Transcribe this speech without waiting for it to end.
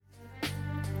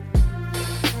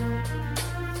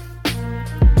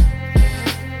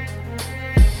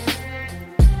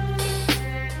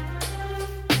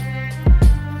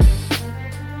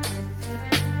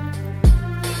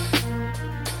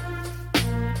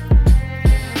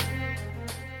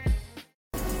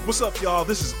What's up, y'all?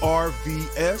 This is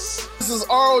RVS. This is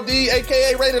ROD,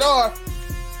 aka Rated R.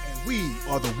 And we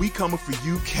are the We Coming For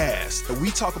You cast. And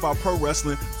we talk about pro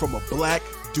wrestling from a black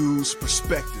dude's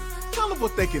perspective. Tell them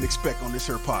what they can expect on this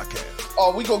here podcast.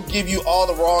 Oh, we gonna give you all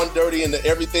the raw and dirty and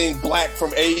everything black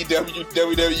from AEW,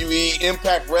 WWE,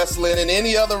 Impact Wrestling, and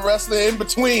any other wrestling in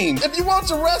between. If you want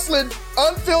your wrestling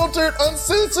unfiltered,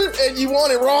 uncensored, and you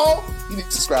want it raw, you need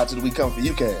to subscribe to the We Come For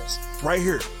You cast. Right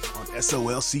here on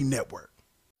SOLC Network.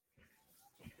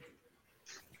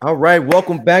 All right,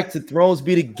 welcome back to Thrones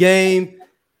Be the Game.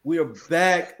 We are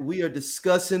back. We are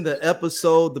discussing the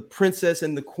episode, The Princess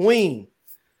and the Queen.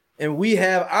 And we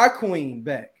have our queen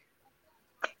back.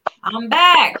 I'm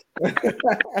back.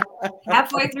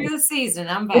 Halfway through the season,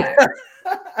 I'm back.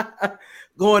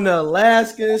 Going to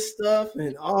Alaska and stuff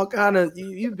and all kind of,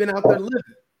 you've been out there living.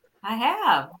 I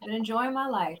have. Been enjoying my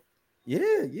life. Yeah.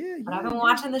 But I've been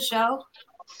watching the show.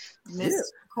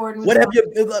 Recording. What have you?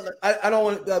 I don't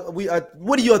want.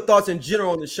 What are your thoughts in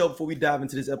general on the show before we dive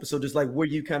into this episode? Just like where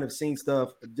you kind of seen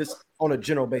stuff, just on a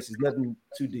general basis, nothing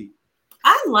too deep.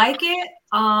 I like it.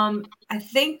 I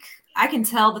think I can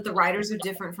tell that the writers are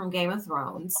different from Game of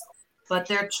Thrones, but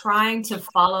they're trying to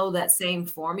follow that same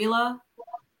formula.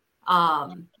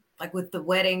 Like with the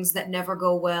weddings that never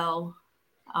go well.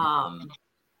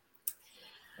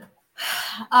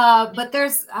 But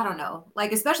there's, I don't know,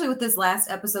 like, especially with this last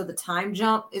episode, the time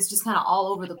jump is just kind of all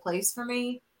over the place for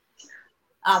me.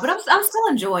 But I'm still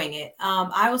enjoying it.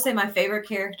 I will say my favorite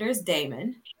character is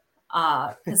Damon,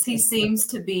 because he seems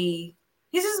to be,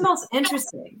 he's just the most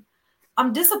interesting.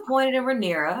 I'm disappointed in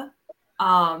Rhaenyra.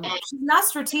 She's not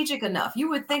strategic enough. You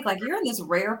would think, like, you're in this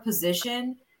rare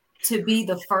position to be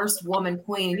the first woman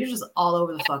queen, and you're just all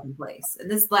over the fucking place.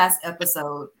 And this last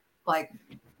episode, like,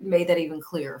 made that even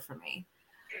clearer for me.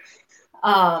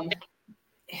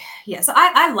 So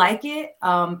I like it.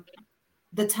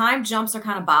 The time jumps are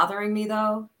kind of bothering me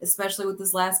though, especially with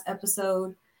this last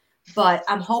episode, but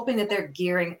I'm hoping that they're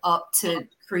gearing up to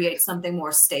create something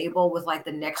more stable with like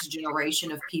the next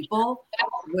generation of people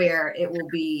where it will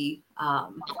be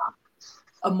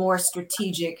a more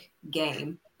strategic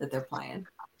game that they're playing.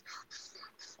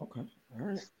 Okay. All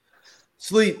right.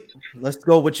 Sleep. Let's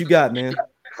go. What you got, man?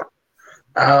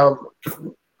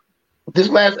 This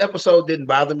last episode didn't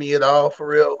bother me at all, for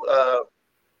real.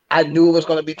 I knew it was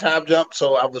going to be time jump,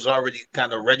 so I was already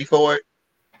kind of ready for it.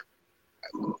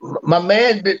 My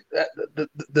man,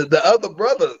 the other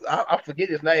brother, I forget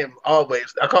his name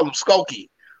always. I call him Skokie.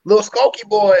 Little Skokie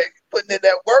boy putting in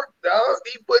that work, dog.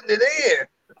 He putting it in.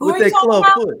 With that club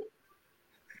foot.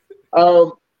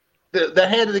 The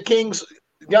Hand of the King's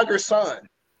younger son.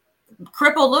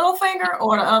 Cripple Littlefinger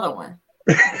or the other one?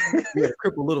 Yeah,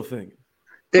 Cripple Littlefinger.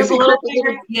 Cripple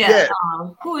Littlefinger? Yeah.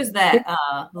 Who is that?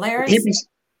 Larry?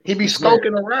 He be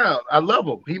skulking around. I love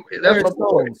him. That's my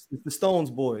boy. It's the Stones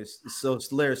boys. So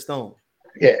it's Larry Stone.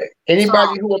 Yeah.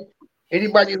 Anybody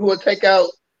who will take out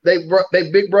they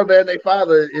big brother and their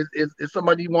father is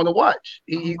somebody you want to watch.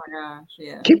 Oh my gosh,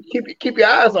 yeah. Keep your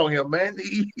eyes on him, man.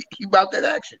 He about that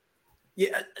action.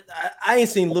 Yeah, I ain't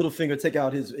seen Littlefinger take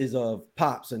out his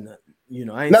pops and nothing. You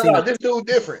know, I ain't seen this dude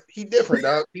different. He different,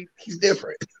 dog. He's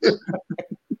different.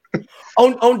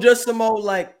 on just some old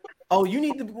like, oh,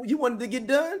 you wanted to get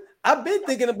done? I've been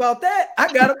thinking about that.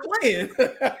 I got a plan.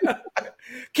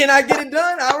 Can I get it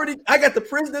done? I got the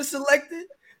prisoner selected.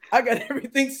 I got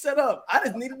everything set up. I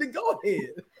just needed to go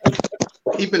ahead.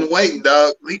 He's been waiting,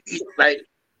 dog.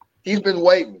 He's been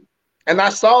waiting. And I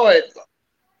saw it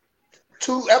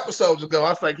 2 episodes ago. I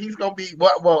was like, he's gonna be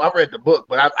well, I read the book,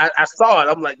 but I saw it.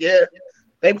 I'm like, yeah,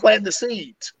 they planted the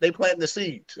seeds.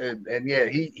 And yeah,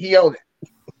 he owned it.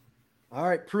 All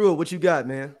right, Pruitt, what you got,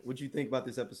 man? What you think about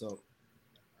this episode?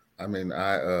 I mean,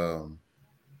 I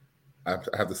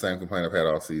have the same complaint I've had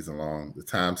all season long. The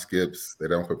time skips, they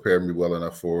don't prepare me well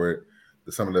enough for it.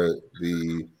 I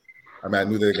mean, I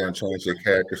knew they were going to change their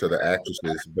characters or the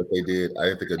actresses, but they did. I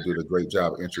didn't think they did a great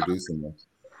job introducing them.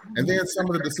 And then some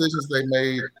of the decisions they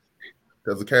made,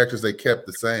 because the characters they kept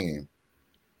the same,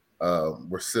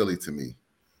 were silly to me.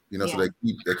 You know, so they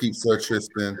keep Sir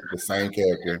Tristan, the same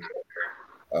character.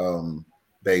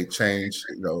 They changed,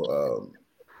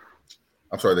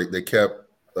 they kept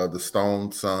the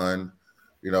Stone son.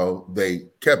 You know, they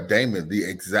kept Damon the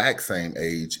exact same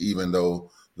age, even though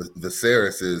the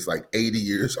Viserys is like 80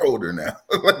 years older now.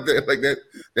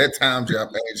 that time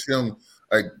jump aged him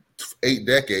like 8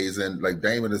 decades, and like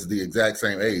Damon is the exact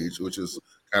same age, which is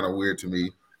kind of weird to me.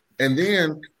 And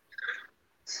then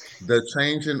the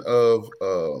changing of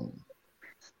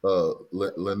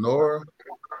Lenore,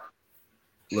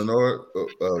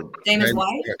 Damon's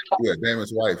wife. Yeah,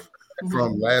 Damon's wife.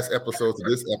 from last episode to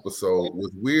this episode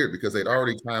was weird because they'd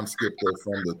already time skipped her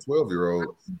from the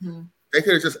 12-year-old. They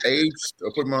could have just aged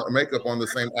or put makeup on the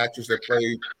same actress that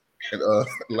played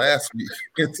last week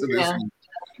into this week.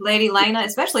 Lady Lena,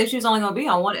 especially if she was only going to be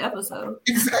on one episode.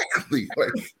 Exactly.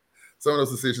 Like some of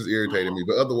those decisions irritated me,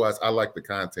 but otherwise, I like the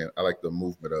content. I like the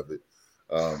movement of it.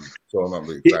 So I'm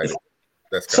really excited.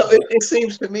 It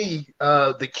seems to me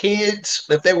the kids,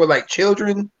 if they were like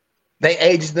children, they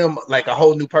aged them like a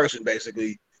whole new person,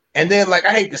 basically. And then, like,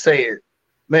 I hate to say it,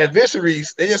 man,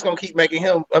 Viserys, they're just gonna keep making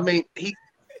him. I mean, he's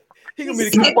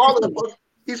falling apart.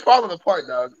 He's falling apart,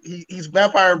 dog. He's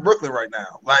vampire in Brooklyn right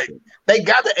now. Like, they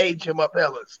got to age him up,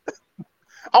 hellas.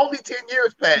 Only 10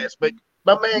 years passed, but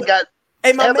my man got.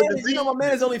 Hey, my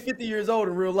man is only 50 years old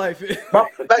in real life.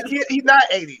 Like he's not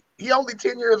 80. He only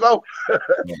 10 years old.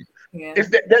 Yeah. It's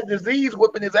that disease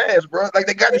whipping his ass, bro. Like,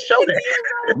 they got to show that.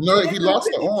 You know, he lost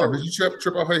the arm. Did you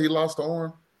trip off? He lost the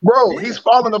arm, bro. He's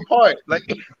falling apart. Like,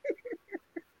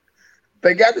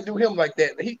 they got to do him like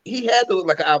that. He had to look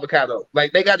like an avocado.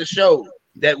 Like, they got to show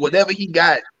that whatever he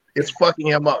got is fucking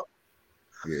him up.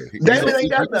 Yeah, this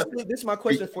is my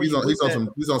question for you. He's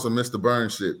on some Mr.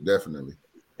 Burns shit, definitely.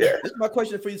 Yeah. This is my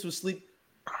question for you to sleep.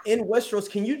 In Westeros,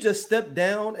 can you just step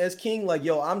down as king? Like,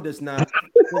 yo, I'm just not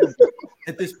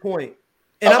at this point.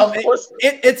 And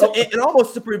it's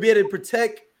almost to be able to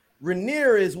protect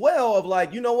Rhaenyra as well. Of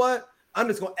like, you know what? I'm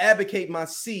just gonna advocate my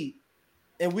seat,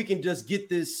 and we can just get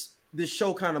this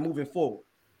show kind of moving forward.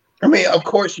 I mean, of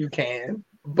course you can,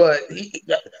 but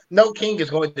no king is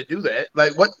going to do that.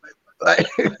 Like, what? Like,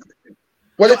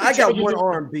 what? I got one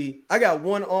arm, B. I got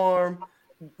one arm.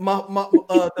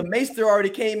 The maester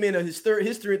already came in. His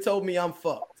history told me I'm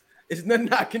fucked. It's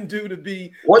nothing I can do to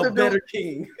be a better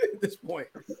king at this point.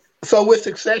 So with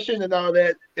succession and all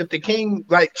that, if the king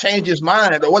like changes his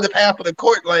mind, or what if half of the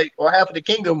court, like, or half of the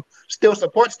kingdom still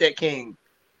supports that king?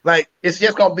 Like, it's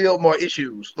just gonna build more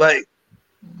issues. Like,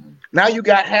 now you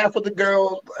got half of the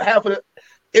girls,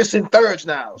 it's in thirds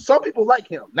now. Some people like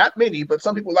him, not many, but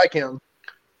some people like him,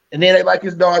 and then they like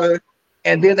his daughter,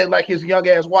 and then they like his young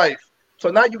ass wife. So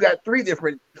now you got 3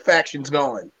 different factions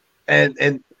going,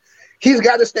 and he's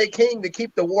got to stay king to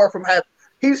keep the war from happening.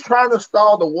 He's trying to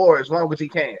stall the war as long as he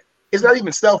can. It's not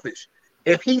even selfish.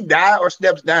 If he dies or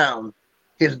steps down,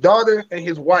 his daughter and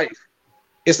his wife,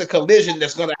 it's a collision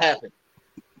that's going to happen.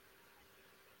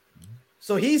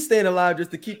 So he's staying alive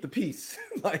just to keep the peace.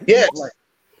 Yes.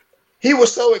 He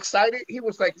was so excited. He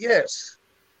was like, yes,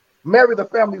 marry the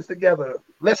families together.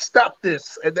 Let's stop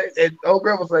this. And old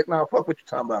girl was like, nah, fuck what you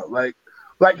talking about. Like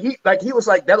he was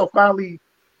like, that'll finally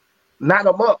knot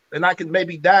him up and I can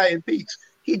maybe die in peace.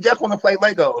 He just want to play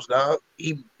Legos, dog.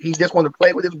 He just want to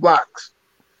play with his blocks.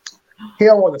 He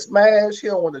don't want to smash. He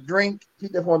don't want to drink. He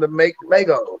just want to make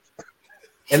Legos.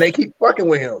 And they keep fucking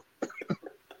with him.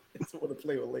 He just want to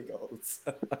play with Legos.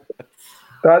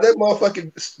 That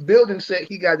motherfucking building set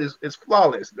he got is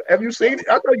flawless. Have you seen it?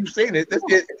 I know you've seen it.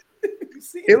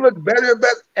 It looks better and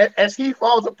better. As he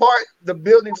falls apart, the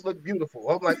buildings look beautiful.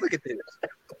 I'm like, look at this.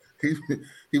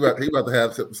 He about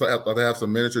to have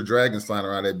some miniature dragons flying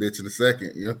around that bitch in a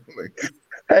second. You know, like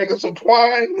hanging some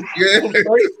twine. Yeah.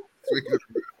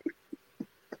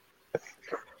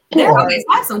 I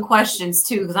have some questions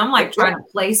too, because I'm like trying to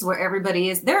place where everybody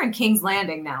is. They're in King's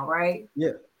Landing now, right? Yeah.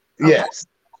 Okay. Yes.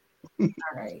 All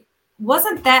right.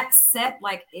 Wasn't that set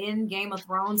like in Game of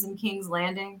Thrones and King's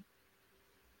Landing?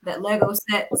 That Lego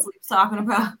set Sleep's talking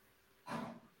about?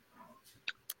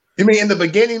 You mean in the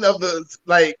beginning of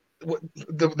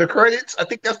the credits? I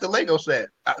think that's the Lego set.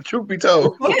 Truth be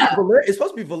told. It's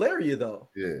supposed to be Valeria, though.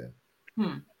 Yeah.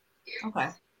 Okay.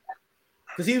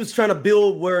 Because he was trying to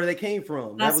build where they came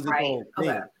from. That's that was right. his whole thing.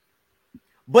 Okay.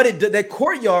 But that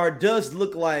courtyard does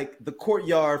look like the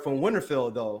courtyard from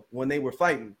Winterfell, though, when they were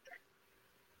fighting.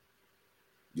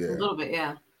 Yeah. A little bit,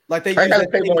 yeah. Like they I gotta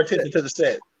pay more attention to the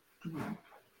set. Mm-hmm.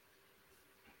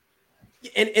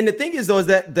 And the thing is, though, is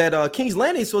that King's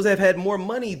Landing is supposed to have had more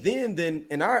money then than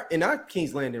in our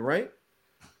King's Landing, right?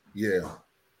 Yeah.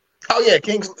 Oh yeah,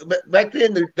 back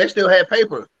then they still had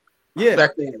paper. Yeah.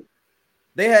 Back then.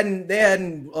 They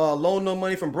hadn't loaned no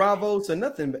money from Bravos or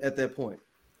nothing at that point.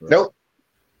 Right. Nope.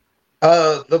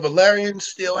 The Valerians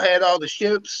still had all the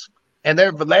ships, and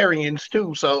they're Valerians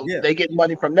too, so they get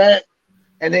money from that.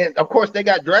 And then, of course, they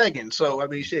got dragons. So I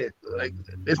mean, shit, like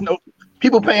there's no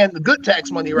people paying the good tax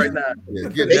money right now. Yeah,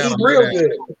 they eat real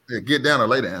good. Yeah, get down or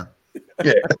lay down.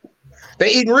 Yeah,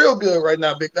 they eating real good right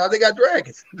now, big dog. They got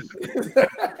dragons.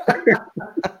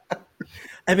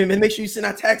 I mean, make sure you send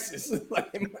out taxes.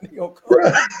 Like, money gonna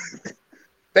come.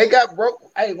 They got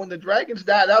broke. Hey, when the dragons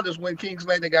died out is when King's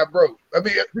Landing got broke. I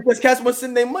mean, because cats want to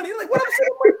send their money. Like, what I'm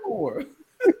saying? more.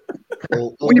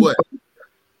 Or We- what?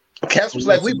 Cass was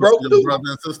like, we broke Your too. brother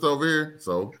and sister over here.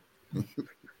 So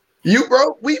You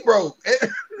broke, we broke.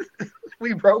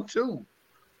 We broke too.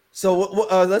 So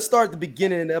let's start at the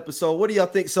beginning of the episode. What do y'all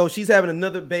think? So she's having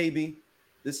another baby.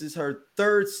 This is her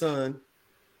third son.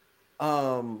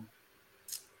 I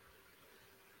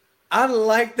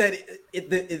like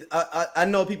that. I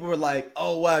know people were like,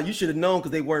 "Oh wow, you should have known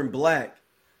because they weren't black."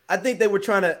 I think they were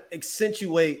trying to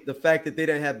accentuate the fact that they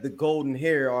didn't have the golden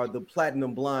hair or the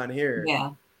platinum blonde hair.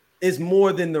 Yeah. Is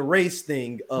more than the race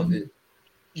thing of it.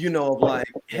 You know,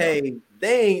 like, hey,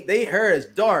 they hair is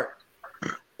dark.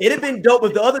 It'd have been dope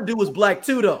if the other dude was black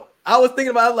too, though. I was thinking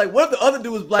about it, like, what if the other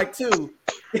dude was black too?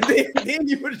 And then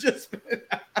you would have just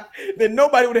then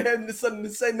nobody would have had something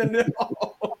to say nothing at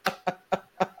all.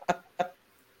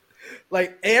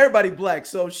 Like everybody black.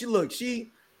 So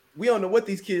we don't know what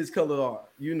these kids' color are.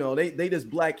 You know, they just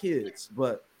black kids,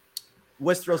 but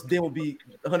Westeros then will be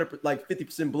 100 like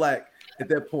 50% black at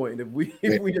that point if we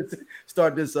just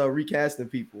start this recasting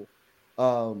people.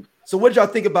 So what did y'all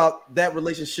think about that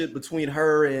relationship between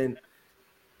her and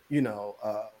the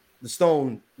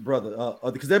Stone brother?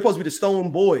 Because they're supposed to be the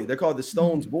Stone boy. They're called the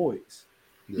Stones boys.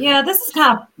 Yeah, this is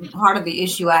kind of part of the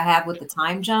issue I have with the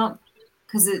time jump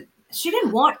because she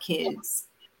didn't want kids.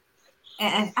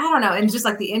 And I don't know, and just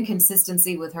like the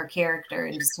inconsistency with her character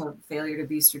and just her failure to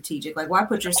be strategic. Like, why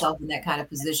put yourself in that kind of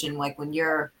position? Like when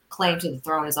your claim to the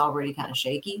throne is already kind of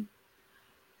shaky.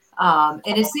 And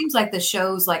it seems like the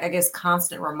show's like, I guess,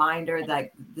 constant reminder that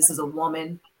this is a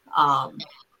woman,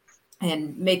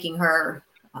 and making her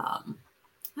not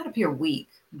appear weak,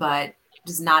 but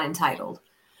just not entitled.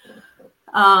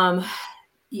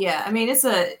 Yeah, I mean, it's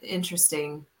an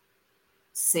interesting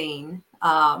scene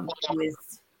with.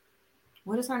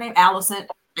 What is her name? Allison.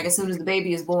 Like as soon as the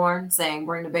baby is born, saying,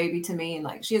 "Bring the baby to me," and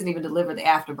like she hasn't even delivered the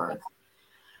afterbirth.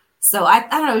 So I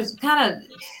don't know. It's kind of.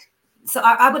 So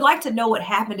I would like to know what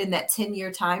happened in that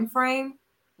 10-year time frame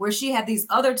where she had these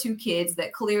other two kids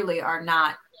that clearly are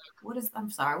not. I'm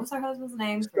sorry. What's her husband's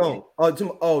name? Stone. You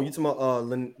talking about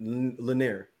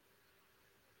Lanier?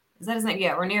 Is that his name?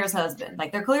 Yeah, Rhaenyra's husband.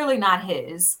 Like they're clearly not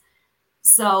his.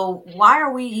 So why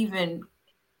are we even?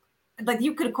 Like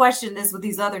you could question this with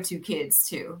these other two kids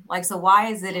too. Like, so why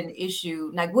is it an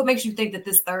issue? Like, what makes you think that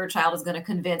this third child is going to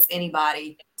convince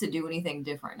anybody to do anything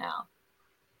different now?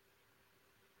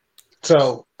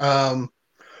 So,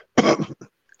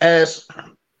 as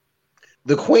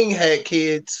the queen had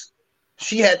kids,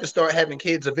 she had to start having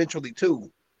kids eventually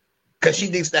too, because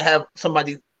she needs to have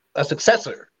a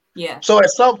successor. Yeah. So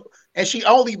and she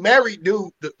only married dude.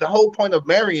 The whole point of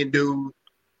marrying dude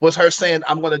was her saying,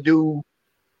 "I'm going to do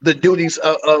the duties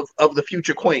of the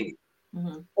future queen."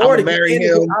 Mm-hmm. Or to marry him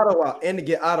to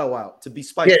get Otto out to be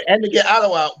spiteful. Yeah, and to get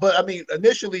Otto out. But I mean,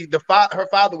 initially, her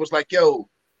father was like, "Yo,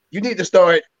 you need to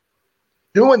start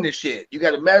doing this shit. You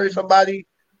got to marry somebody,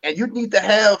 and you need to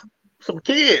have some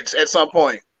kids at some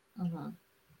point." Mm-hmm.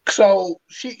 So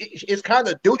she is kind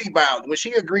of duty bound. When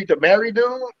she agreed to marry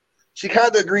dude, she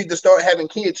kind of agreed to start having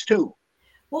kids too.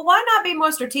 Well, why not be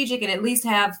more strategic and at least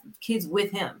have kids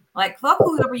with him? Like, fuck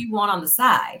whoever you want on the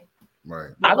side.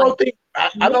 right. I don't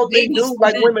think dude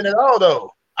like women at all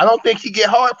though. I don't think he get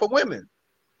hard for women.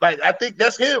 Like I think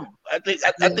that's him. I think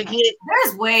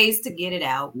there's ways to get it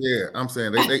out. Yeah, I'm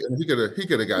saying he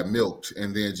could have got milked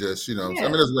and then just I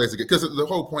mean there's ways to get, because the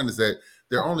whole point is that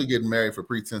they're only getting married for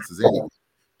pretenses anyway,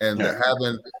 and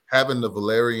having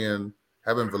Valerian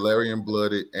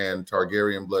blooded and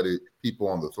Targaryen blooded people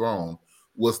on the throne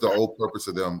was the whole purpose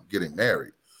of them getting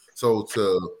married. So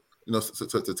to diminish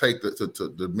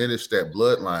that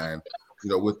bloodline,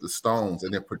 with the Stones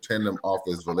and then pretend them off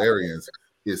as Valerians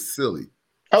is silly.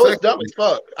 Oh, it's dumb as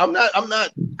fuck. I'm not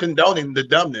condoning the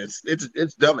dumbness.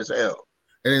 It's dumb as hell.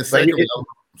 And then secondly, I'm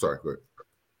sorry, go ahead.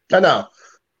 I know.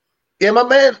 Yeah, my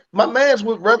man's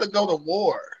would rather go to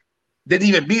war than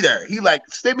even be there. He like,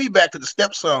 send me back to the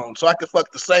stepzone so I can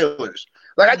fuck the sailors.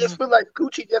 Like I just feel like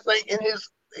Gucci just ain't in his.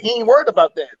 He ain't worried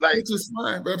about that. Like it's just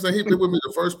fine. But I'm saying he would be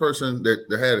the first person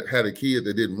that had a kid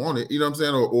that didn't want it. You know what I'm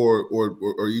saying?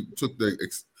 Or you took the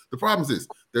problem is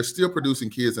they're still producing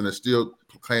kids and they're still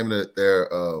claiming that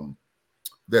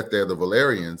they're the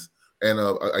Valerians. And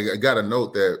I got to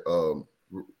note that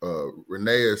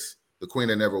Rhaenyra, the queen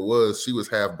that never was, she was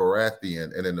half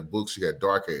Baratheon, and in the book she had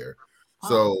dark hair.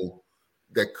 So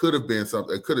that could have been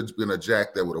something. It could have been a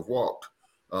Jack that would have walked.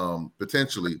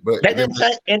 Potentially, but they didn't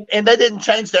change, and they didn't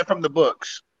change that from the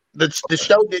books. The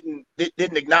show didn't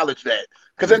acknowledge that,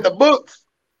 because in the books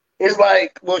it's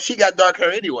like, well, she got dark hair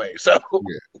anyway. So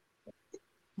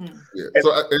yeah.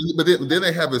 So, but then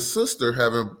they have his sister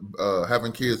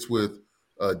having kids with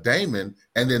Daemon,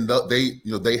 and then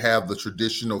they have the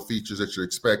traditional features that you're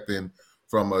expecting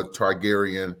from a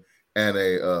Targaryen and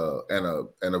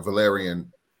a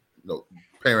Valerian,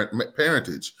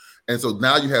 parentage. And so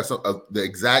now you have the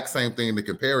exact same thing to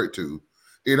compare it to.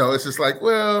 It's just like,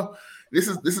 well, this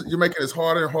is you're making this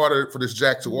harder and harder for this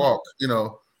Jack to walk.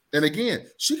 And again,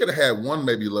 she could have had one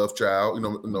maybe love child,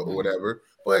 or whatever.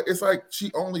 But it's like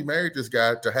she only married this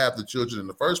guy to have the children in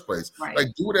the first place. Right. Like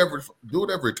do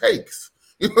whatever it takes.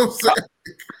 You know what I'm saying?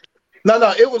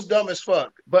 No, it was dumb as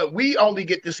fuck. But we only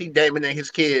get to see Damon and his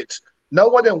kids. No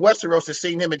one in Westeros has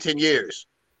seen him in 10 years.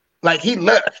 Like he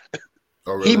left.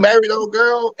 Oh, really? He married an old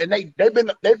girl, and they've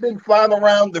been flying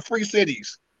around the free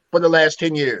cities for the last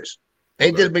 10 years.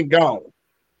 They just been gone.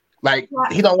 Like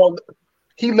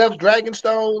he left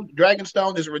Dragonstone.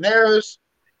 Dragonstone is Rhaenyra's.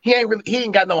 He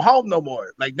ain't got no home no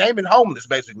more. Like Damon homeless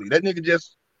basically. That nigga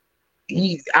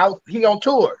he on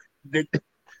tour.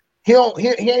 He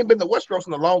ain't been to Westeros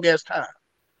in a long ass time.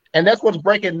 And that's what's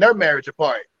breaking their marriage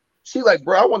apart. She like,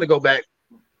 bro, I want to go back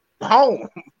home.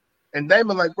 And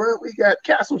Damon like, bro, we got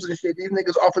castles and shit. These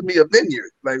niggas offered me a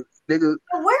vineyard. Like, nigga,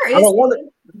 where is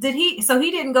he? Did he? So he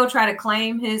didn't go try to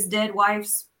claim his dead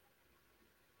wife's.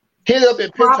 He ended up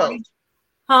in Pinto.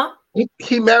 Huh?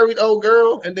 He married old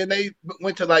girl, and then they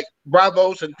went to like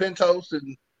Bravos and Pintos,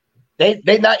 and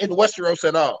they not in Westeros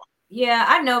at all. Yeah,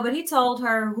 I know, but he told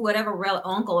her, whatever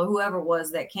uncle or whoever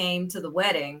was that came to the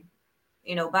wedding,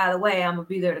 by the way, I'm gonna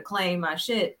be there to claim my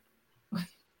shit.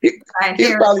 He's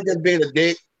probably just being a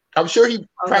dick. I'm sure he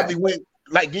probably went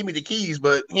like, give me the keys,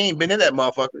 but he ain't been in that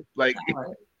motherfucker. Like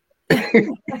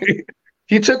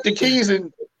he took the keys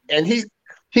and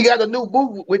he got a new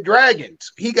boo with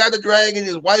dragons. He got a dragon.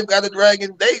 His wife got a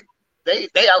dragon. They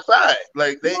outside.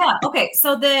 Like they. Yeah. Okay.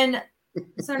 So then,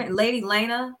 Lady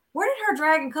Lena, where did her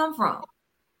dragon come from?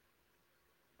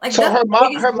 Like, so her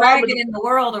dragon mom in the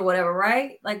world or whatever,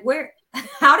 right? Like, where?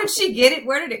 How did she get it?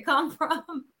 Where did it come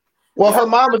from? Well, her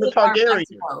mom was a Targaryen.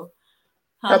 Huh?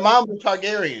 Her mom was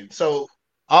Targaryen, so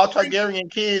all Targaryen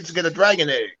kids get a dragon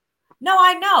egg. No,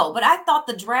 I know, but I thought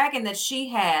the dragon that she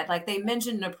had, like they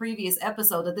mentioned in a previous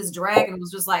episode, that this dragon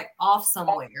was just like off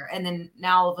somewhere, and then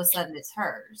now all of a sudden it's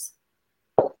hers.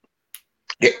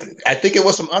 I think it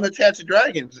was some unattached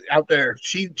dragons out there.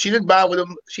 She didn't buy with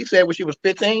them. She said when she was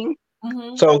 15.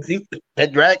 Mm-hmm. So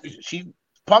that dragon, she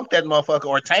punked that motherfucker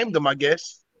or tamed him, I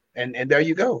guess. And there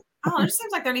you go. Oh, it just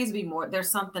seems like there needs to be more.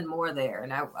 There's something more there,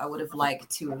 and I would have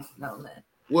liked to have known that.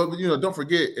 Well, don't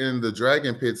forget, in the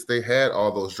dragon pits, they had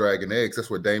all those dragon eggs. That's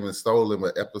where Daemon stole them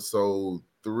in episode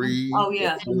 3. Oh,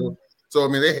 yeah. So, I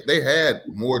mean, they had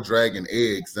more dragon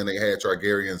eggs than they had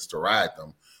Targaryens to ride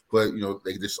them. But,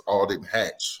 they just all didn't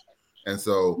hatch. And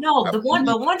so... No, the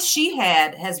one she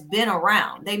had has been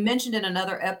around. They mentioned in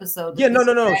another episode. Yeah, no.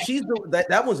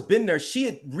 That one's been there. She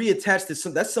had reattached to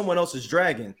that's someone else's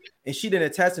dragon. And she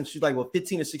didn't attach him. She's like,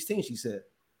 15 or 16, she said.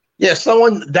 Yeah,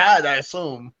 someone died, I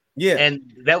assume. Yeah. And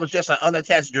that was just an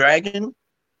unattached dragon.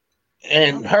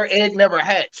 And her egg never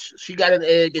hatched. She got an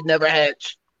egg, it never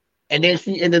hatched. And then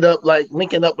she ended up like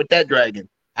linking up with that dragon.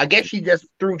 I guess she just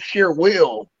through sheer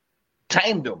will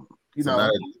tamed him. Now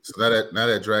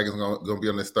that dragon's gonna be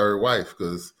on his third wife,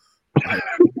 because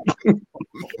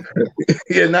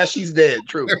yeah, now she's dead.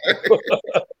 True.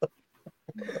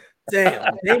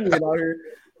 Damn, Damien out here.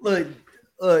 Look,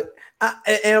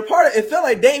 and a part of it felt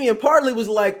like Damien partly was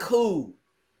like cool.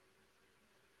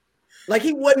 Like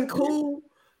he wasn't cool,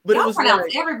 but y'all it was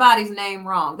pronounce everybody's name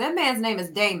wrong. That man's name is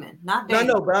Damon, not Damien.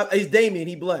 No, but he's Damien.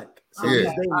 He black. So yeah.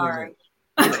 Damien. All right.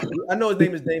 I know his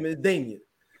name is Damien. It's Damien.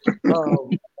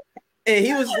 And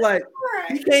he was like,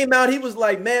 he came out. He was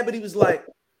like, man, but he was like,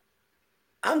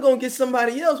 I'm gonna get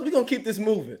somebody else. We're gonna keep this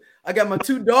moving. I got my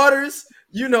 2 daughters.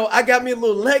 I got me a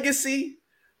little legacy.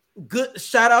 Good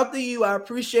shout out to you. I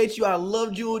appreciate you. I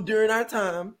loved you during our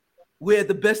time. We had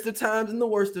the best of times and the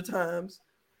worst of times.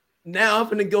 Now I'm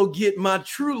gonna go get my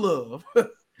true love.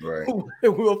 Right.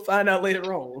 We'll find out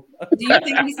later on. Do you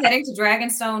think he's heading to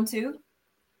Dragonstone too?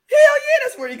 Hell yeah,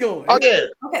 that's where he's going. Oh yeah.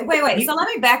 Okay, wait. So let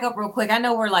me back up real quick. I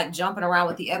know we're like jumping around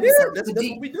with the episode. Yeah, that's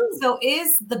what we do. So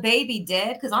is the baby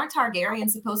dead? Because aren't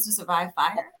Targaryens supposed to survive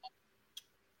fire?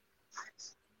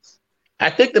 I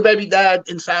think the baby died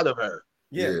inside of her.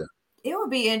 Yeah. It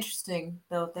would be interesting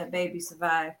though if that baby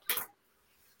survived.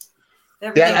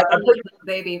 I'm the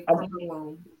baby from the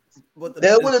womb.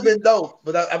 That would have been dope,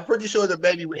 but I'm pretty sure the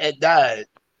baby had died.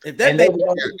 If that baby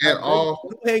go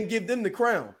ahead and give them the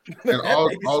crown. And all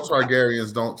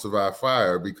Targaryens don't survive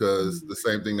fire, because the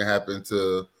same thing that happened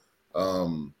to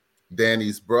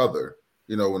Dany's brother.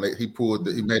 When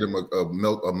he made him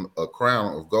a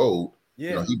crown of gold.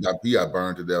 Yeah, he got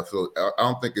burned to death. So I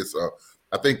don't think it's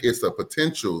I think it's a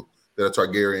potential that a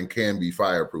Targaryen can be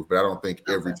fireproof, but I don't think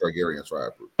every Targaryen is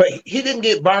fireproof. But he didn't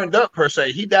get burned up per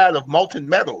se. He died of molten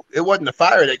metal. It wasn't the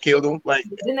fire that killed him. Like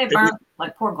didn't they burn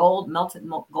like pour gold, melted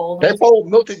gold? They poured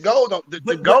melted gold on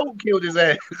the gold killed his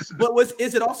ass. But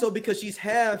is it also because she's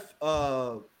half?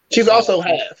 She's also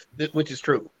half, which is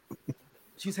true.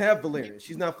 She's half Valyrian.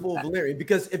 She's not full Valyrian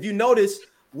because if you notice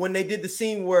when they did the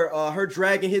scene where her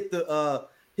dragon hit the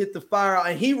fire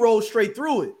and he rolled straight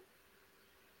through it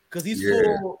because he's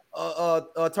full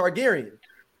Targaryen.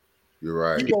 You're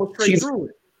right. He rolled straight through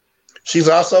it. She's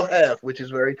also half, which is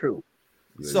very true.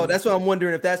 So that's what I'm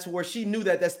wondering if that's where she knew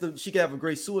that she could have a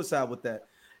great suicide with that.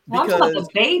 Well, because I'm talking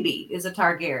about the baby is a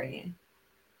Targaryen.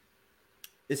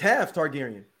 It's half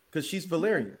Targaryen because she's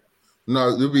Valyrian. No,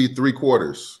 it'll be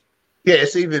 3/4. Yeah,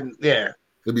 it's even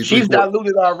she's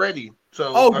diluted already.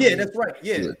 So that's right.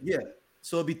 Yeah.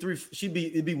 So it'd be 3.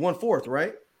 It'd be 1/4,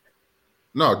 right?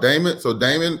 No, Daemon. So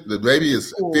Daemon, the baby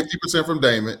is 50% from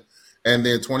Daemon, and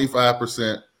then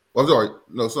 25%. Well, sorry,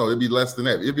 no, it'd be less than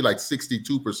that. It'd be like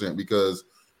 62% because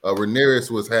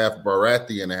Rhaenyra was half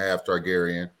Baratheon and half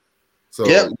Targaryen. So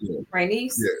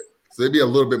Rhaenys. Yeah, so it'd be a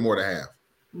little bit more than half.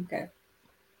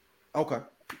 Okay.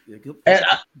 Yeah, good. And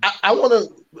I want to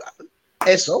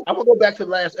go back to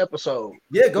the last episode.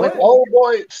 Yeah, go ahead. Old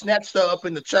boy snatched her up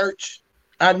in the church.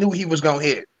 I knew he was gonna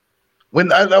hit. When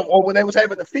they was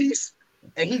having the feast,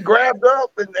 and he grabbed her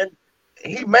up and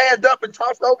he manned up and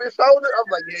tossed over his shoulder. I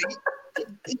was like, yeah,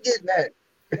 he getting that.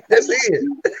 That's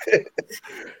it.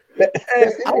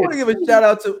 I want to give a shout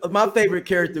out to my favorite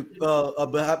character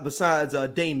besides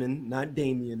Daemon, not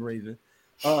Damian Raven,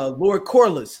 Lord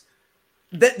Corlys.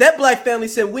 That black family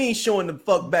said we ain't showing the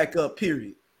fuck back up.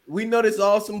 Period. We know this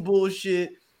all some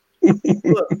bullshit.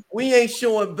 Look, we ain't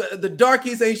showing the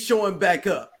darkies ain't showing back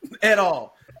up at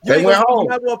all. They went home.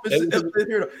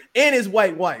 And his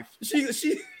white wife.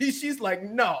 She's like,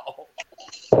 no.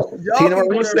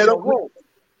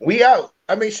 We out.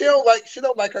 I mean, she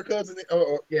don't like her cousin.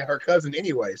 Her cousin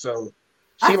anyway. So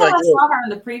I thought I saw her in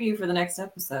the preview for the next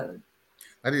episode.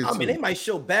 I mean, they might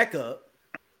show back up.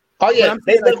 Oh yeah,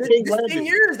 they like, this 10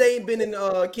 years they ain't been in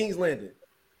King's Landing.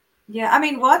 Yeah, I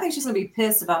mean, well, I think she's gonna be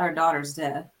pissed about her daughter's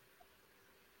death.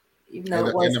 Even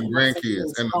though and them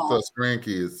grandkids and the plus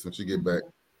grandkids when she get back.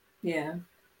 Yeah.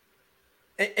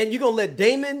 And you gonna let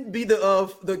Daemon be the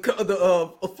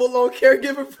full-on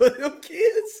caregiver for them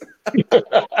kids?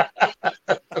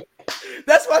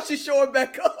 That's why she's showing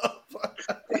back up.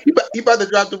 He about to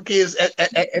drop them kids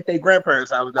at their grandparents'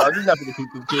 house, dog. He's not gonna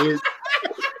keep them kids.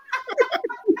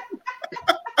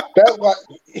 That's why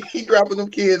he dropping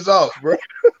them kids off, bro.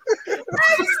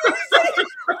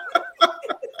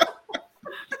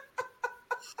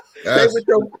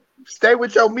 Stay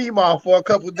with your Meemaw for a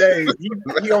couple of days.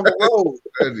 He on the road.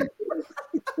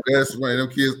 That's right. Them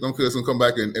kids gonna come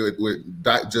back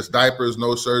with just diapers,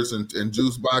 no shirts, and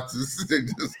juice boxes.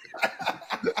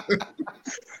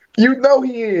 You know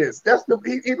he is. That's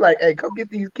he's like, hey, come get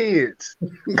these kids.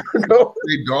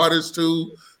 Their daughters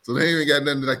too. So they ain't got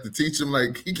nothing to teach him.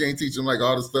 Like he can't teach him like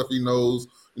all the stuff he knows.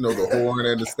 You know, the horn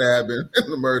and the stabbing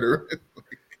and the murder. He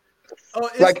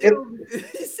said he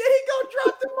gonna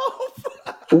drop them off.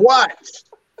 Watch.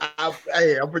 I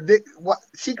predict what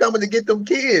she coming to get them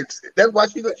kids. That's why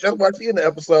she in the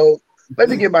episode. Let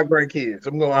me get my grandkids.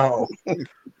 I'm going home.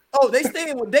 Oh, they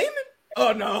staying with Daemon?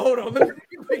 Oh no, hold on.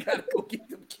 We gotta go get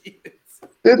them kids.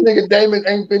 This nigga Daemon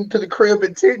ain't been to the crib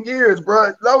in 10 years,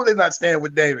 bro. No, they're not staying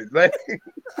with Daemon. Like,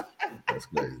 that's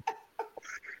crazy.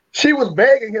 She was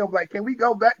begging him, like, can we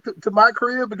go back to my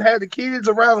crib and have the kids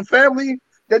around the family?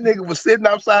 That nigga was sitting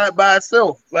outside by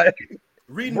himself, like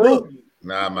reading books.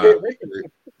 Nah, man.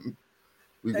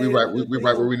 We right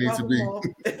where we need to be.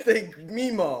 Think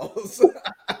Meemaws.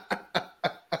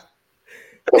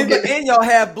 And y'all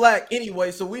have black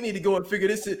anyway, so we need to go and figure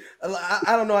this.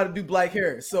 I don't know how to do black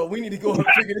hair, so we need to go and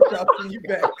figure this out for you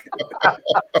back.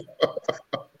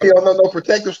 He don't know no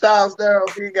protective styles now.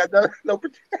 He ain't got no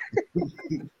protective.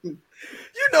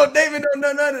 You know, David don't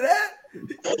know none of that.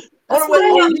 That's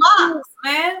what locks,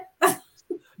 man.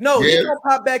 No, he gonna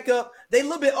pop back up. They a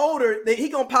little bit older. He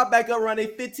gonna pop back up around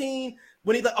 15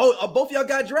 when he's like, "Oh, both y'all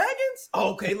got dragons?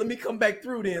 Oh, okay, let me come back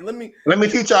through then. Let me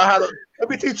teach y'all how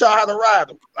to ride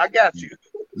them. I got you."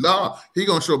 No, he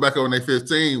gonna show back up when they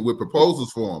 15 with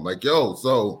proposals for him. Like, yo,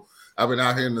 so I've been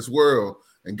out here in this world,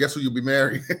 and guess who you'll be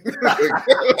marrying?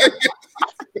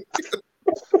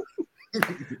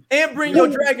 And bring your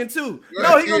dragon too.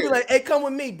 No, he's gonna be like, "Hey, come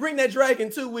with me. Bring that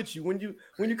dragon too with you. When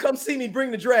you come see me,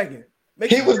 bring the dragon."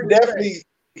 He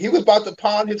was about to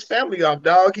pawn his family off,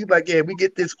 dog. He's like, "Yeah, we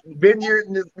get this vineyard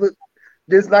and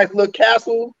this nice little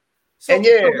castle. So, And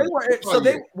yeah,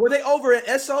 they were they over at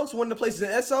Essos, one of the places in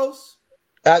Essos?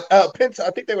 I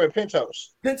think they were in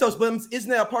Pintos. Pintos, but isn't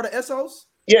that a part of Essos?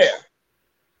 Yeah.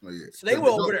 Oh, yeah. So they were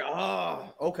over there.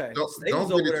 Oh, okay. Don't- So they don't was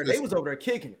get over it there. They twisted. was over there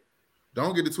kicking it.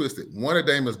 Don't get it twisted. One of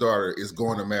Damon's daughter is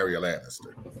going to marry a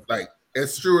Lannister. Like,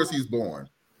 as sure as he's born,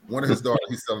 one of his daughters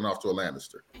he's selling off to a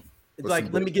Lannister. It's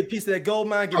like, let me get a piece of that gold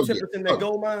mine, get 10% of that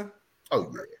gold mine.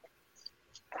 Oh yeah.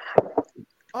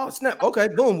 Oh snap! Okay,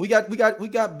 boom. We got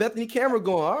Bethany camera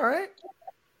going. All right.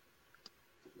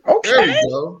 Okay. There we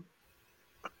go.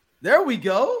 There we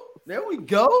go. There we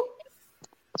go.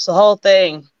 It's the whole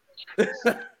thing.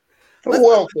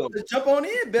 Welcome. Let's jump on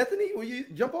in, Bethany. Will you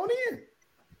jump on in?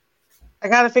 I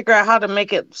got to figure out how to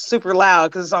make it super loud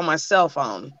because it's on my cell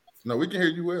phone. No, we can hear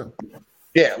you well.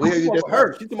 Yeah, we hear you just for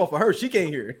her. She's talking for her. She can't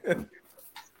hear it.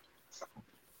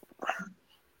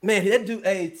 Man, that dude,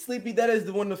 hey, Sleepy, that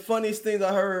is one of the funniest things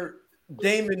I heard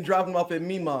Damon dropping off at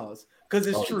Mima's because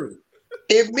it's true.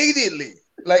 Immediately.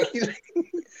 Like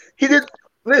he didn't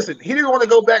listen, he didn't want to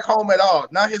go back home at all.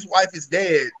 Now his wife is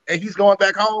dead and he's going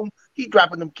back home. He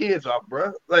dropping them kids off,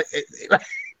 bro. Like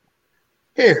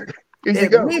here you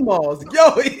go. Mima's.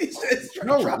 Yo, he's just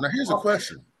No, now here's a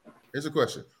question. Here's a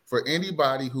question. For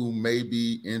anybody who may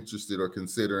be interested or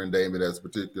considering Damon as a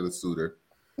particular suitor,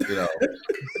 you know,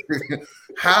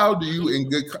 how do you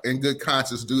in good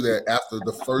conscience do that after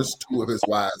the first two of his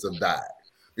wives have died?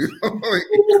 You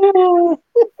know,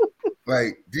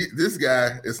 like this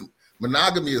guy is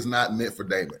monogamy is not meant for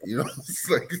Damon. You know, it's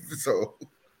like, so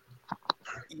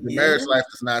the marriage life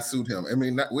does not suit him. I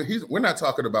mean, we're not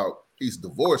talking about he's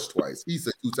divorced twice. He's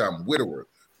a two-time widower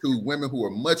to women who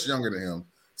are much younger than him.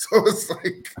 So it's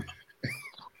like,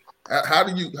 how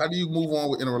do you move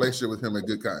on in a relationship with him in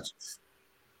good conscience?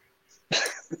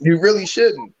 You really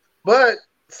shouldn't. But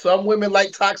some women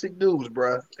like toxic dudes,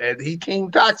 bro. And he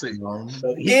king toxic.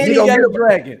 So he got a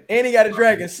dragon. And he got a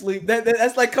dragon sleep.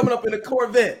 That's like coming up in a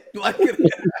Corvette. Like,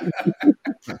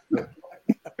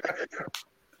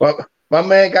 well, my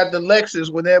man got the Lexus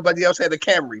when everybody else had a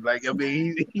Camry. Like, I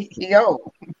mean, he owned.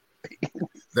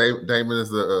 Damon is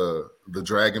the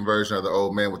dragon version of the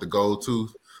old man with the gold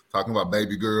tooth. Talking about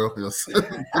baby girl, you know,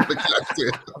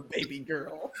 baby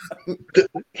girl.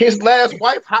 His last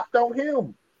wife hopped on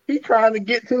him. He trying to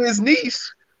get to his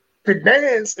niece to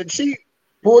dance, and she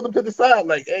pulled him to the side,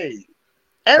 like, "Hey."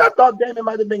 And I thought Damon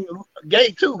might have been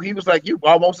gay too. He was like, "You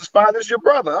almost as fine as your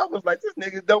brother." I was like, "This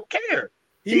nigga don't care."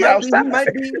 He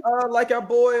might be like our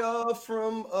boy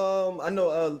from I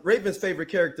know Raven's favorite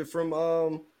character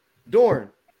from Dorne,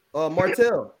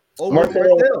 Martell.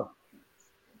 Martell.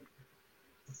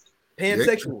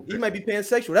 Pansexual. He might be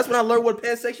pansexual. That's when I learned what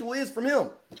pansexual is from him.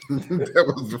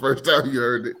 That was the first time you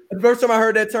heard it. The first time I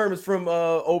heard that term is from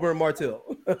Oberyn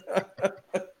Martell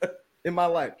in my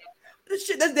life. This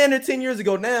shit, that's damn near 10 years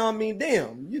ago now. I mean,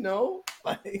 damn, you know,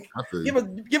 like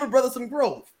give a brother some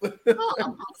growth. I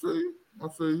feel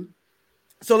you.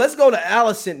 So let's go to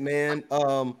Allison, man.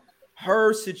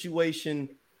 Her situation.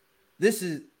 This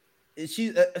is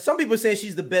she. Some people say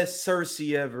she's the best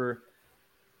Cersei ever.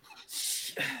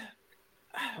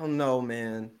 I don't know,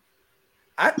 man.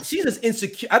 She's just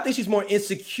insecure. I think she's more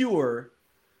insecure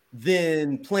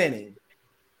than planning.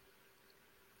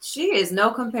 She is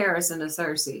no comparison to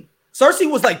Cersei. Cersei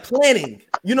was like planning.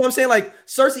 You know what I'm saying? Like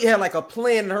Cersei had like a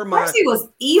plan in her mind. Cersei was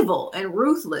evil and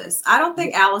ruthless. I don't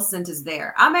think Alicent is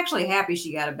there. I'm actually happy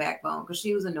she got a backbone because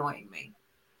she was annoying me.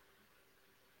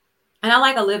 And I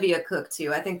like Olivia Cook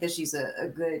too. I think that she's a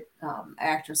good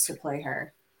actress to play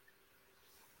her.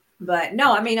 But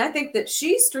no, I mean, I think that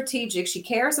she's strategic. She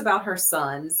cares about her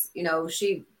sons. You know,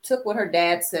 she took what her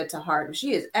dad said to heart.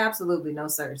 She is absolutely no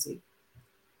Cersei.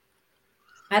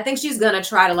 I think she's going to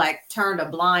try to like turn a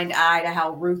blind eye to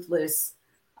how ruthless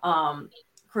Cripple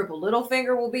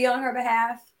Littlefinger will be on her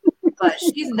behalf. But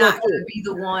she's not going to be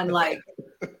the one like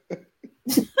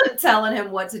telling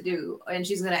him what to do. And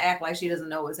she's going to act like she doesn't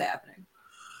know what's happening.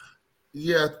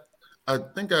 Yeah, I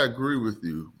think I agree with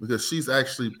you because she's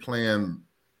actually playing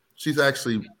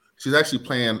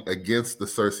against the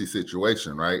Cersei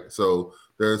situation, right? So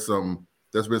there's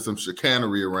been some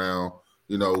chicanery around,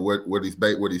 you know, where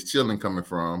these children coming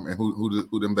from and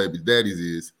who them baby daddies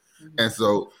is. Mm-hmm. And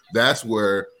so that's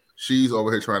where she's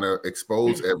over here trying to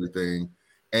expose everything.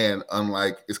 And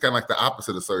unlike, it's kind of like the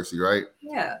opposite of Cersei, right?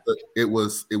 Yeah. But it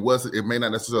may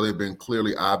not necessarily have been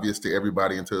clearly obvious to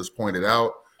everybody until it's pointed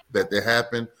out that they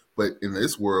happened. But in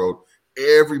this world,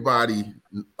 everybody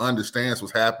understands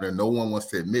what's happening. No one wants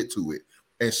to admit to it.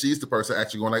 And she's the person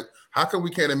actually going like, how come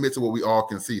we can't admit to what we all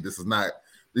can see? This is not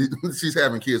she's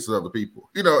having kids with other people,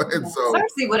 you know, and so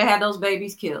Cersei would have had those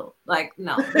babies killed. Like,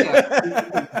 no.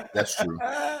 that's true.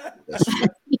 That's true.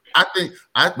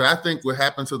 I think what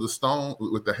happened to the stone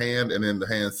with the hand and then the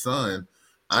hand's son,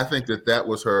 I think that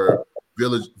was her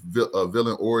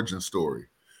villain origin story,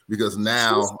 because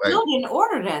now she still didn't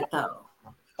order that though.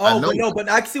 But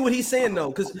I see what he's saying though,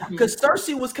 because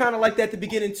Cersei was kind of like that at the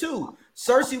beginning too.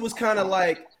 Cersei was kind of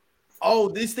like, oh,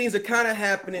 these things are kind of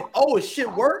happening. Oh, it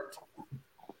shit worked.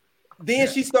 Then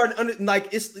she started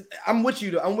I'm with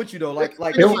you though. Like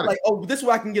oh, this is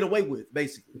what I can get away with,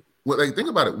 basically. Well, like, think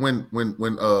about it. When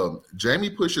Jaime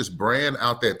pushes Bran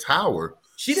out that tower,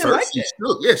 she didn't like that.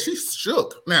 Shook. Yeah, she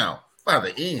shook. Now, by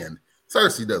the end,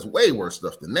 Cersei does way worse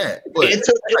stuff than that. But it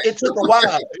took a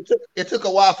while. It took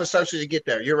a while for Cersei to get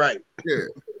there. You're right. Yeah.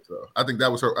 So I think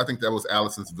that was her. I think that was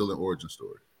Alicent's villain origin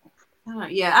story.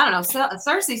 Yeah, I don't know.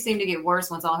 Cersei seemed to get worse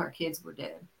once all her kids were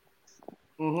dead.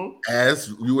 Mm-hmm. As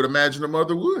you would imagine a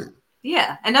mother would.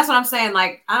 Yeah, and that's what I'm saying.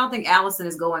 Like, I don't think Alicent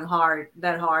is going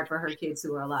that hard for her kids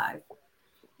who are alive.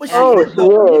 But she jacking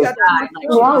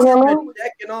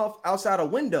off outside a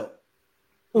window.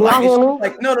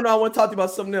 Like, no, I want to talk to you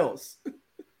about something else.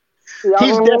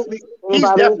 He's definitely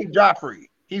Joffrey.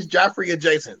 He's Joffrey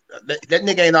adjacent. That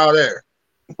nigga ain't all there.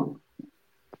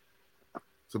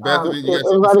 So Bethany,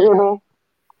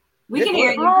 we can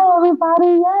hear you. Hi, everybody!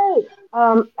 Yay!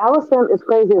 Alicent is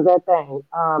crazy as that thing.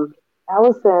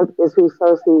 Alicent is who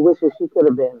Cersei wishes she could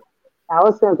have been.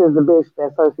 Alicent is the bitch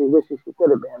that Cersei wishes she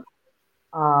could have been.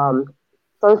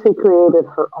 Cersei created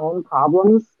her own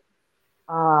problems,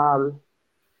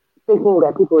 thinking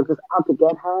that people were just out to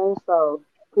get her. So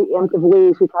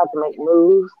preemptively, she tried to make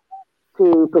moves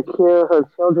to procure her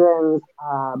children's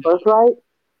birthright.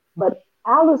 But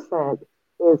Alicent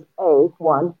is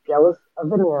one, jealous of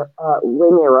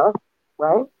Rhaenyra,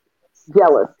 right?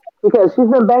 Jealous because she's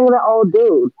been banging an old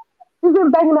dude. And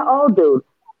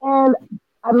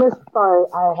I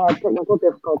had technical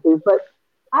difficulties, but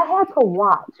I had to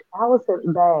watch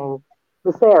Alicent bang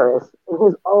Viserys in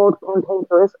his old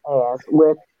cantankerous ass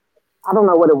with, I don't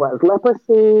know what it was,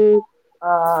 leprosy,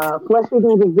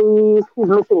 flesh-eating disease. He's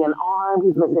missing an arm.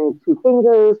 He's missing 2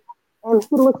 fingers. And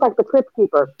he looks like the Crypt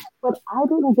Keeper. But I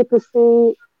didn't get to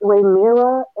see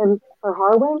Rhaenyra and her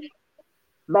Harwin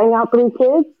bang out 3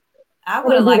 kids. I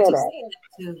would have liked to see that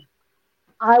too.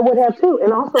 I would have too.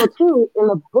 And also too, in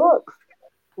the books,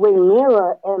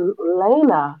 Rhaenyra and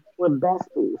Laena were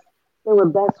besties. They were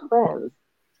best friends,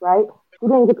 right? We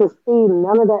didn't get to see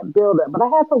none of that buildup. But I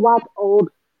had to watch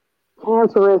old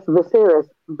cancerous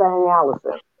Viserys bang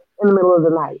Alicent in the middle of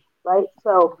the night, right?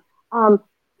 So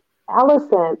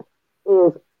Alicent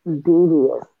is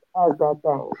devious as that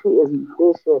thing. She is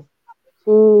vicious.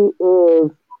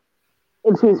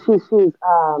 She's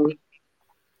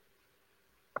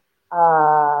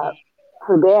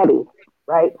her daddy,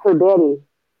 right? Her daddy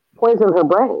poisoned her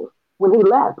brain when he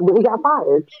left. When he got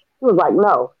fired, he was like,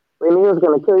 "No, Rhaenyra's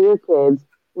going to kill your kids.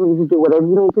 You need to do whatever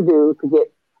you need to do to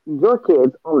get your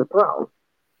kids on the throne."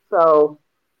 So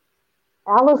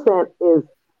Alicent is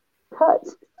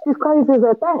touched. She's crazy as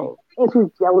that thing, and she's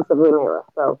jealous of Rhaenyra.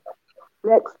 So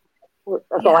next,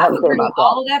 that's all I have to say about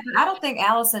all of that. But I don't think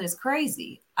Alicent is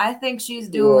crazy. I think she's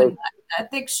doing. I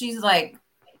think she's like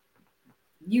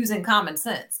using common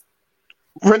sense.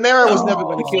 Rhaenyra was never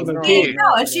going to kill them kids.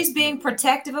 No, and she's being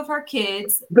protective of her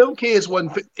kids. Them kids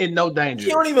wasn't in no danger.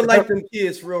 She don't even like them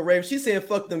kids for real, Raven. She's saying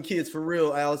fuck them kids for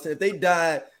real, Alicent. If they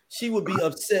died, she would be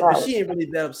upset, but she ain't really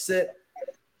that upset.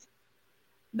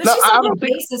 But she's on the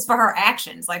basis for her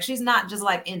actions. Like, she's not just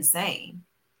like insane.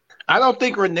 I don't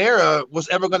think Rhaenyra was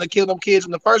ever going to kill them kids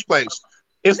in the first place.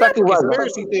 It's like a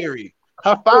conspiracy theory.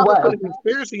 Her father put a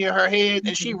conspiracy in her head,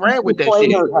 and she ran with that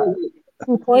shit.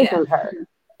 He poisoned her.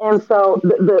 And so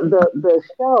the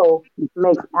show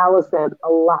makes Alicent a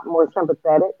lot more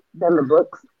sympathetic than the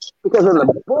books, because in the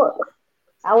books,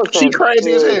 Alicent, she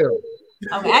crazy as hell.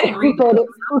 Okay, I didn't read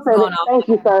Who said it? Thank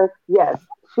you, sir. Yes,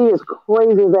 she is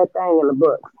crazy as that thing in the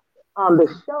books. The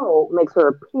show makes her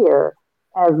appear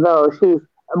as though she's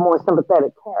a more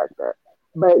sympathetic character,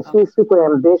 but she's super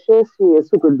ambitious. She is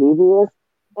super devious,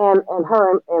 and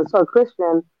her and Sir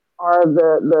Christian are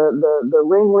the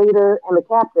ringleader and the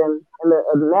captain and the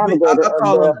navigator. I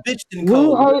call them bitchin'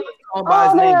 code.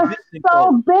 They're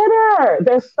so bitter.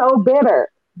 They're so bitter.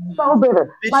 So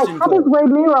bitter. Like, how does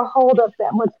Rhaenyra hold up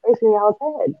that much space in y'all's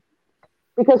head?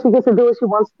 Because she gets to do what she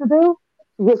wants to do.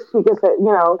 She gets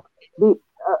to, beat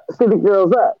city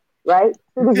girls up, right?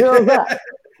 City girls up.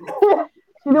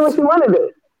 She do what she want to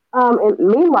do. And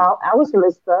meanwhile, Alicent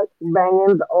is stuck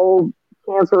banging the old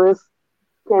cantankerous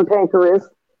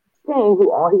king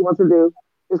who all he wants to do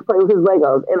Just play with his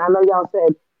Legos. And I know y'all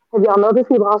said, have y'all noticed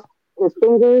he lost his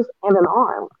fingers and an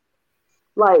arm?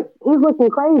 Like he's looking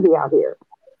crazy out here.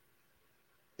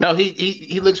 No,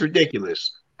 he looks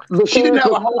ridiculous. She didn't Viserys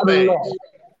have a looks whole a face. mess.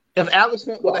 If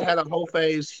Alicent would Yeah. have had a whole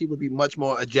face, she would be much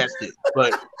more adjusted.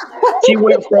 But she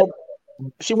went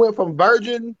from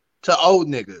virgin to old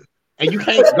nigga, and you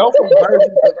can't go from virgin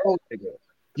to old nigga.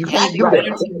 You can't do Right.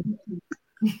 that.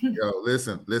 Yo,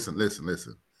 listen.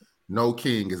 No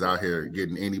king is out here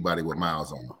getting anybody with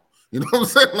miles on. You know what I'm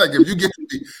saying? Like if you get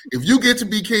to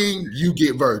be king, you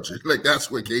get virgin. Like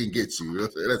that's what king gets you. You know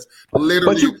what I'm saying?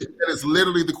 That is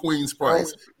literally the queen's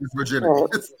price. Is virginity. Right.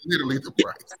 It's literally the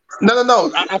price.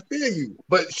 No. I feel you,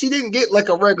 but she didn't get like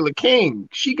a regular king.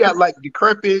 She got like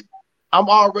decrepit.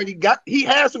 He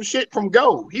had some shit from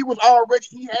Go. He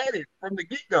had it from the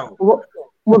get go.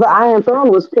 Well, the Iron Throne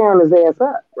was tearing his ass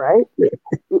up, right?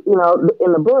 You know,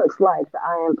 in the books, like the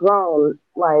Iron Throne,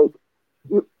 like,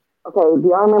 okay, do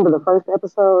y'all remember the first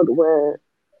episode where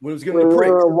When it was giving when the prick.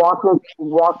 Mira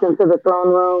walked into the throne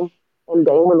room and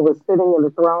Damon was sitting in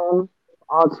the throne,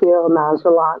 all chill,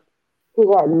 nonchalant? He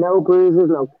had no bruises,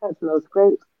 no cuts, no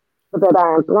scrapes, but that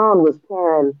Iron Throne was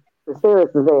tearing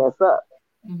Viserys' ass up.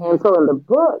 And so in the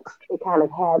books, it kind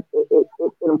of had it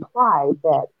implied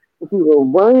that if you were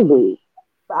worthy,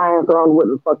 the Iron Throne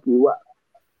wouldn't fuck you up.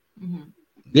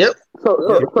 Yep. So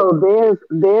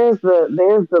there's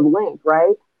the link,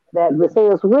 right? That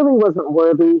Viserys really wasn't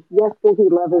worthy. Yes, did he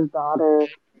love his daughter?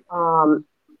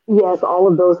 Yes, all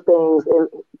of those things, and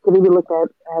could he be looked at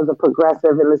as a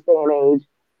progressive in this day and age?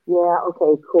 Yeah,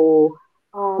 okay, cool.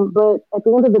 But at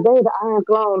the end of the day, the Iron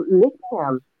Throne nicked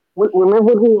him.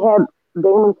 Remember when he had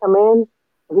Damon come in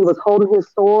and he was holding his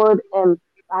sword and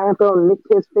Iron Throne nicked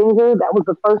his finger? That was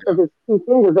the first of his two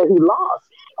fingers that he lost.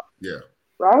 Yeah.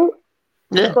 Right?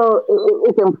 Yeah. So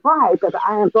it's implied that the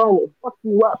Iron Throne will fuck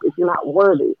you up if you're not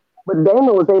worthy. But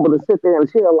Damon was able to sit there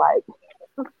and chill like,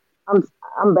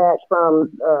 I'm back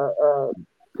from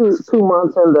 2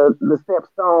 months in the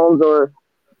Stepstones or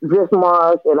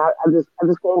Driftmark, and I just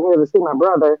came here to see my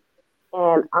brother,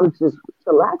 and I'm just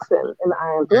relaxing in the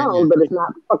Iron Throne, but it's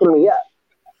not fucking me up.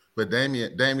 But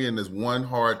Damien is one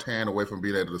hard tan away from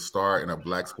being able to star in a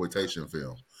blaxploitation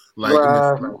film. Like,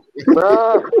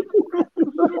 Bruh.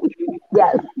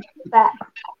 Yes,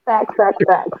 facts.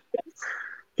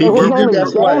 He And his worked name that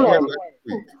is swag. Damon.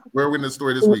 where are we in the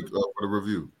story this week for the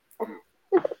review?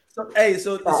 So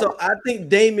I think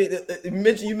Damien. You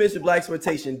mentioned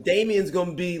blaxploitation. Damien's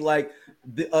gonna be like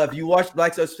if you watch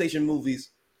blaxploitation movies,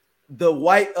 the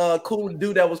white cool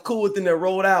dude that was cool with them that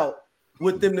rolled out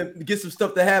with them to get some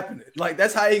stuff to happen. Like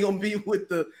that's how he gonna be with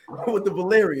the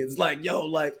Valerians. Like yo,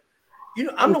 like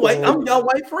I'm y'all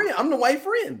white friend. I'm the white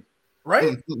friend,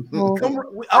 right?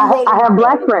 I have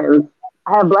black friends.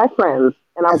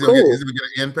 And I'm cool. He's gonna get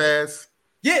an impasse.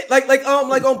 Yeah, like on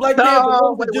Black Panther,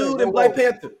 what was the dude in Black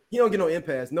Panther? He don't get no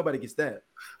impasse. Nobody gets that.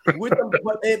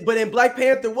 But in Black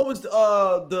Panther, what was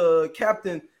the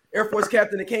captain, Air Force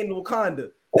captain that came to Wakanda?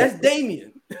 That's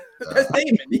Damien. That's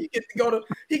Damien. He gets to go to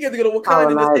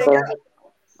Wakanda and just hang out.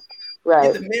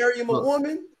 Right. Get to marry him a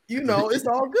woman. It's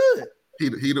all good.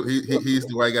 He's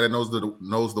the white guy that knows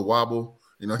the wobble.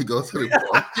 He goes to the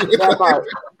that part.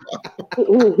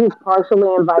 He's partially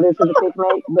invited to the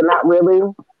picnic, but not really.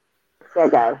 That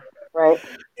guy, right?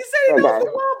 He said he knows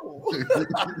the wobble.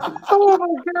 Oh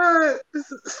my god!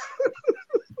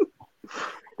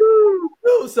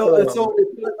 So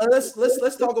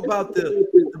let's talk about the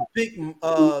big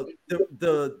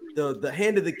the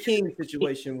hand of the king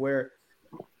situation where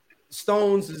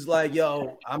Stones is like,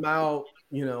 yo, I'm out.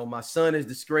 My son has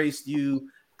disgraced you.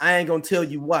 I ain't gonna tell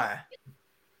you why,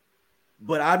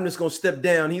 but I'm just gonna step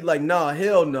down. He's like, nah,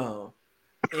 hell no.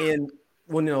 And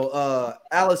when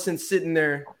Allison's sitting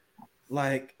there,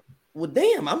 like, well,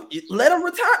 damn, let him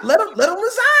retire. Let him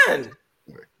resign.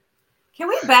 Can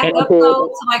we back up though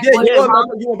to like you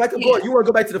want back up? Yeah. You want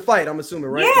to go back to the fight? I'm assuming,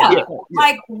 right? Yeah.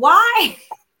 Like, why?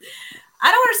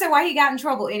 I don't understand why he got in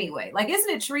trouble anyway. Like, isn't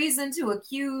it treason to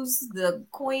accuse the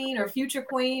queen or future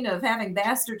queen of having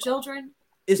bastard children?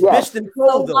 It's Bitch and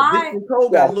Cole though. Bitch and Cole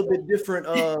got a little bit different,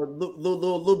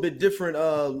 little bit different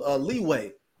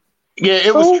leeway. Yeah,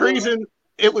 it was treason.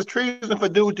 It was treason for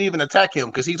dude to even attack him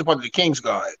because he's a part of the King's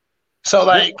Guard. So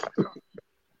like,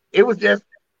 it was just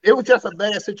a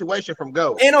bad situation from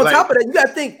Go. And on top of that, you got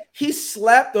to think he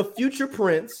slapped a future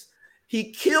prince.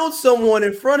 He killed someone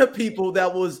in front of people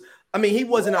that was. I mean, he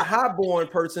wasn't a highborn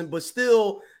person, but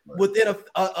still within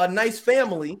a nice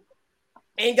family,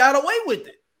 and got away with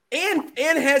it. And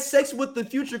had sex with the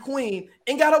future queen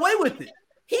and got away with it.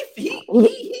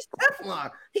 He's Teflon.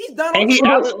 He's Donald And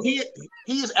Trump. he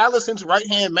is Allison's right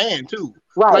hand man too.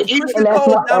 Right. Like even Christian And Cole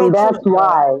is Donald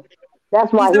Trump.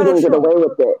 that's He's why he Donald didn't get Trump. away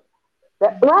with it.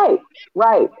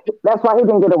 Right. That's why he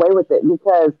didn't get away with it,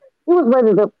 because he was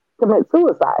ready to commit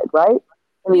suicide, right?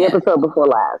 In the Yeah. episode before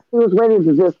last. He was ready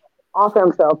to just off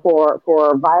himself for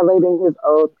violating his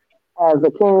oath as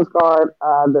the King's Guard,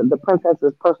 the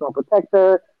princess's personal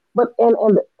protector. But and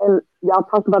y'all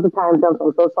talked about the time jumps.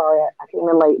 I'm so sorry I came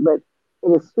in late, but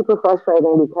it is super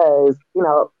frustrating because,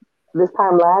 this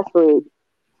time last week,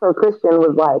 Sir Christian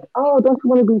was like, "Oh, don't you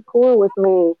want to be poor with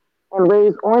me and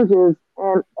raise oranges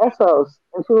and Essos?"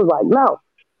 And she was like, "No."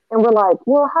 And we're like,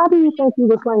 "Well, how do you think you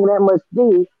were slinging that much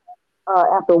D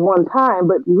after one time?"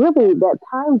 But really, that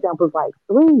time jump was like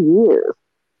 3 years.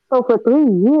 So for 3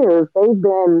 years, they've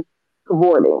been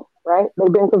cavorting, right?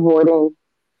 They've been cavorting,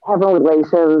 having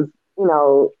relations,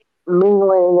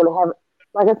 mingling, and having,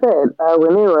 like I said,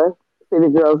 Rhaenyra, City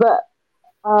Girls Up.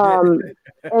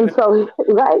 And so,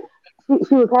 right,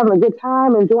 she was having a good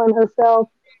time, enjoying herself.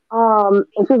 And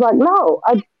she was like, "No,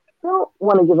 I don't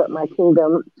want to give up my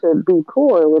kingdom to be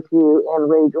poor with you and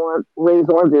raise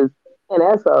oranges and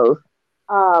Essos.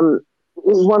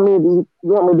 You want me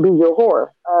to be your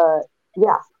whore?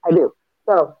 Yeah, I do."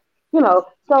 So,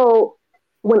 so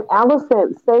when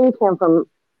Alicent saved him from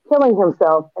killing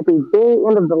himself at the very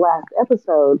end of the last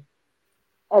episode,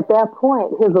 at that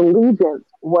point, his allegiance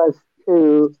was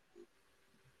to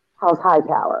House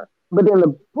Hightower. But in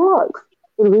the books,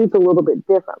 it reads a little bit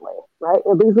differently, right?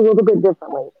 It reads a little bit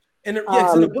differently. And in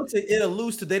the books, it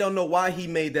alludes to they don't know why he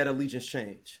made that allegiance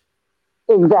change.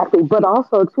 Exactly. But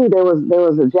also, too, there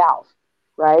was a joust,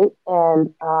 right?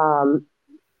 And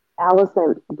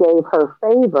Alicent gave her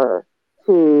favor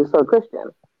to Sir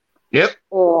Christian. Yep.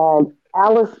 And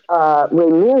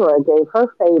Rhaenyra gave her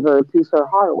favor to Sir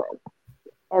Harwin.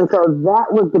 And so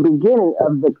that was the beginning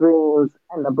of the Greens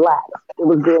and the Blacks. It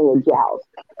was during a joust.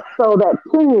 So that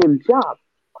 10-year jump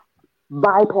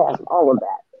bypassed all of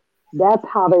that. That's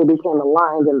how they became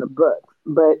aligned in the books.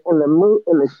 But in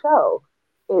the show,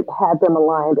 it had them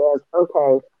aligned as,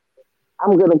 okay,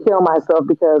 I'm going to kill myself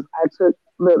because I took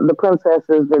the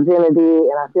princess's virginity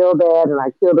and I feel bad, and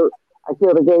I killed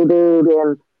a gay dude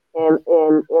in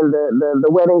the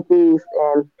wedding feast,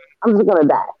 and I'm just going to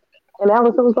die. And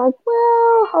Allison was like,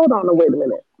 "Well, hold on, wait a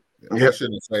minute." She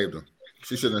shouldn't have saved him.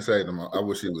 She shouldn't have saved him. I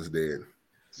wish he was dead.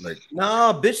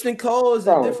 Nah, Bitchton Cole is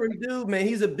a different dude, man.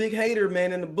 He's a big hater,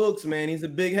 man. In the books, man, he's a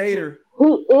big hater. He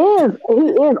is.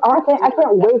 I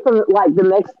can't wait for the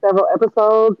next several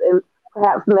episodes and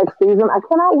perhaps the next season. I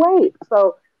cannot wait.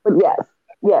 So, but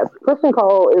yes, Christian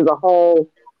Cole is a whole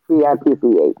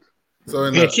CIPCH. So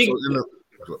in the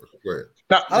go ahead.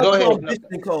 Go ahead.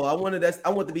 Bitchton Cole. I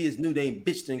want to be his new name,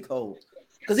 Bitchton Cole,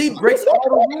 because he breaks all the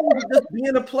rules of just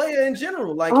being a player in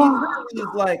general. Like he really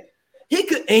is like he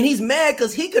could, and he's mad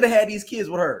because he could have had these kids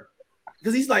with her.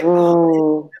 Because he's like,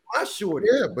 my shorty.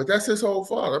 Yeah, but that's his whole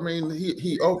fault. I mean,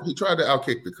 he tried to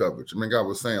outkick the coverage. I mean, God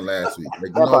was saying last week,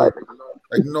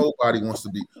 nobody wants to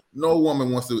be, no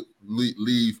woman wants to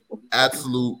leave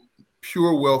absolute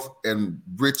pure wealth and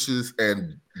riches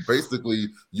and basically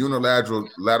unilateral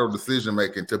decision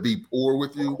making to be poor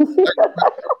with you.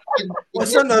 Well,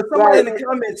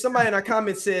 somebody in our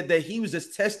comments said that he was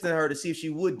just testing her to see if she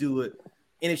would do it,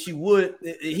 and if she would,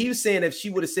 he was saying if she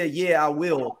would have said, "Yeah, I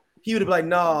will," he would have been like,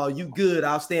 "No, you good.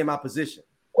 I'll stay in my position."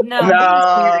 No.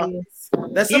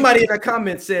 That somebody in the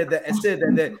comments said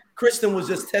that Kristen was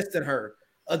just testing her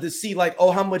to see like,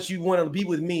 oh, how much you want to be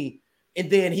with me, and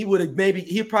then he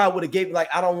probably would have gave like,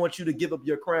 I don't want you to give up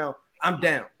your crown. I'm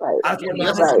down.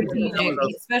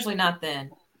 Especially not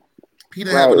then. He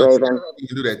didn't have enough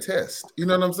to do that test. You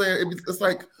know what I'm saying? It's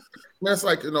like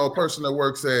a person that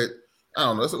works at, I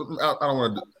don't know. I don't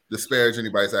want to disparage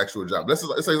anybody's actual job. Let's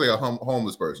say like a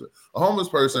homeless person. A homeless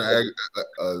person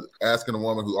asking a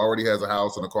woman who already has a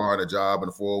house and a car and a job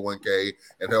and a 401k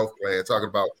and health plan, talking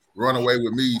about run away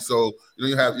with me. So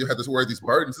you have to wear these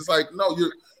burdens. It's like, no,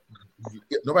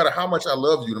 no matter how much I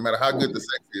love you, no matter how good the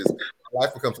sex is,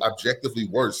 life becomes objectively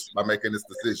worse by making this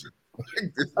decision.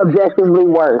 Objectively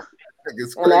worse.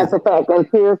 And that's a fact. And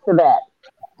cheers to that.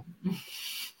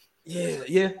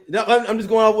 Yeah. No, I'm just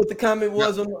going off what the comment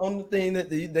was on the thing that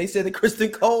they said that Kristen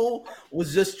Cole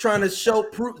was just trying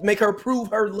to make her prove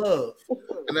her love.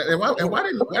 And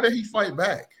why did he fight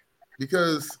back?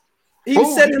 Because he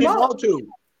set him up.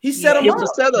 He set him up. It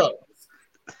was a setup.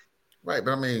 Right,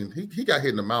 but I mean, he got hit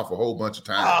in the mouth a whole bunch of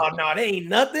times. Oh no, they ain't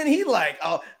nothing. He like,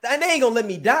 oh, they ain't gonna let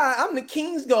me die. I'm the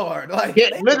King's Guard. Like,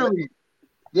 literally.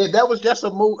 Yeah, that was just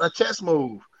a chess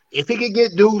move. If he could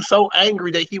get dude so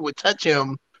angry that he would touch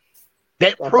him,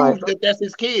 That That proves part. that that's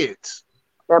his kids.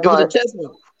 That It was a part. chess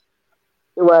move.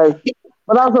 It was.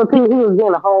 But also too, he was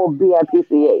being a whole bitch. He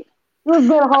was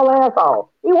being a whole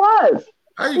asshole. He was.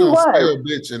 How you He gonna was. spell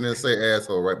bitch and then say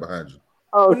asshole right behind you?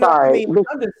 Oh, Well, no, I sorry. mean,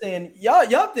 I'm just saying,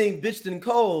 y'all think Bitchton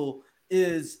Cole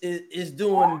is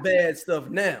doing bad stuff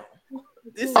now.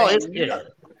 This Oh, ain't it's yeah. y'all.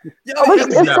 Oh, This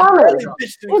it's is coming. early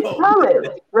Bitchton It's Cole. coming,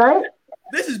 right?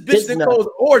 This is It's Bitchton not. Cole's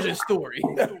origin story.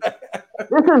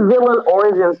 This is villain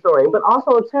origin story. But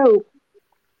also too,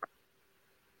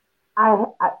 I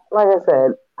like I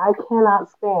said, I cannot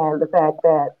stand the fact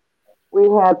that we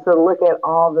had to look at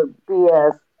all the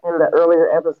BS in the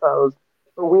earlier episodes,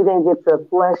 but we didn't get to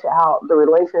flesh out the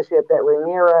relationship that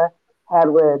Rhaenyra had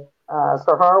with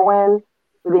Sir Harwin.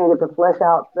 We didn't get to flesh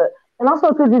out the. And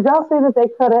also, too, did y'all see that they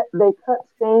cut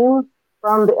scenes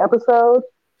from the episode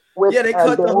with Yeah, they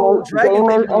cut the whole dragon thing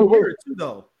Damon with and his Lanier too,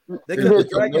 though. They They, cut the they cut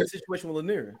dragon what? situation with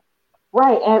Lanier.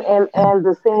 right, and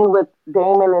the scene with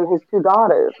Damon and his two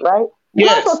daughters, right? And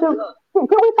also, Yes. too, Oh, can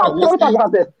what we talk scenes?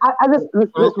 about this? I just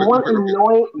Real quick, what this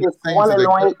scenes one did they cut?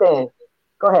 annoying thing.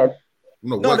 Go ahead.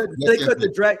 No, No, what they scenes cut the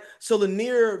did drag. So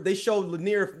Lanier, they showed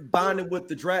Lanier bonding with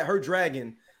her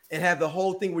dragon, and have the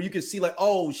whole thing where you can see like,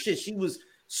 oh shit, she was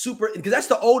super because that's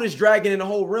the oldest dragon in the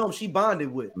whole realm she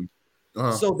bonded with.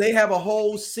 So they have a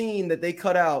whole scene that they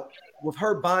cut out with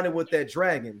her bonding with that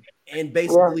dragon, and Yeah.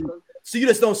 basically, so you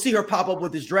just don't see her pop up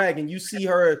with this dragon. You see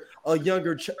her a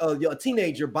younger, a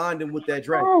teenager bonding with that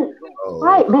dragon. Right, Oh,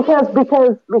 right, because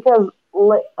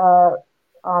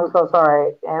I'm so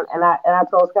sorry, and I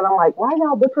told Scott, I'm like, why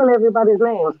y'all butchering everybody's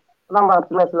names? But I'm about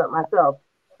to mess it up myself.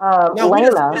 No, we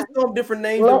Lena, just know different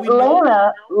names that we know.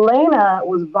 Lena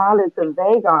was bonded to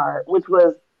Vagar, which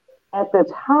was at the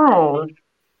time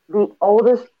the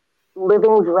oldest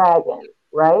living dragon,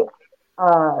 right?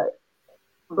 Uh,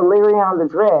 Valerian the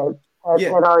Dread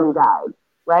Yeah, had already died,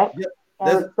 right? yeah.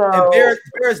 And And so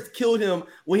Varys killed him.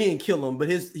 Well, he didn't kill him, but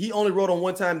he only rode on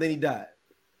one time, then he died.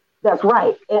 that's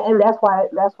right, and that's why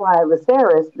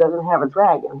Viserys doesn't have a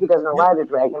dragon. He doesn't Yep. ride a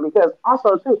dragon because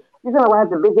also too, you're gonna ride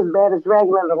the biggest, baddest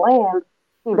dragon in the land.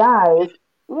 He dies.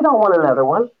 You don't want another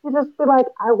one. You just be like,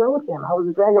 I rode him. I was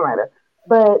a dragon rider.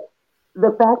 But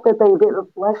the fact that they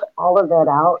didn't flesh all of that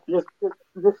out just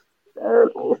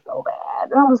disturbed me so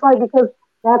bad. And I was like, because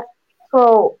that's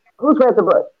so. Who's read the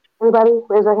book? Anybody?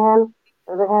 Raise your hand.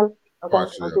 Raise your hand. Okay,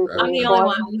 watch one, it. two, I'm three, the only four,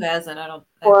 one who hasn't. I don't.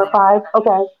 I four or think. five.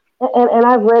 Okay, and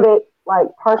I've read it like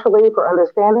partially for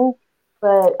understanding,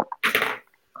 but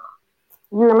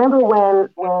you remember when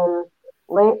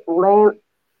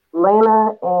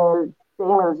Lena and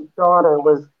Damon's daughter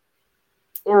was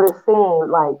in the scene,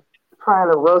 like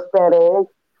trying to roast that egg,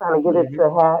 trying to get it to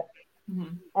hatch.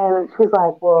 Mhm. And she's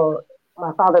like, well,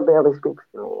 my father barely speaks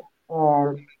to me.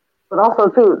 And, but also,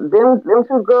 too, them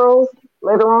two girls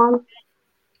later on,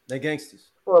 They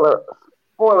gangsters. spoiler,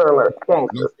 spoiler alert, No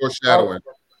gangsters, right? foreshadowing.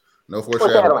 No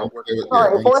foreshadowing. Foreshadowing. Yeah,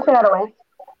 Sorry, only foreshadowing.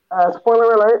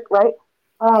 Spoiler alert, right?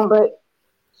 But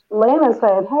Lena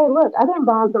said, hey, look, I didn't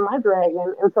bond to my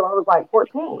dragon until I was like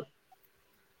 14.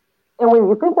 And when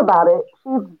you think about it, she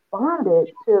bonded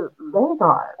to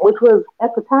Vagar, which was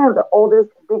at the time the oldest,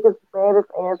 biggest, baddest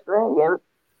ass dragon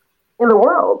in the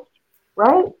world,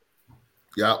 right?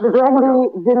 yeah. The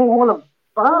dragon didn't even want to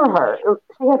burn her.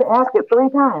 She had to ask it 3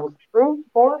 times,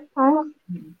 4 times,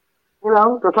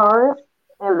 Dracarys.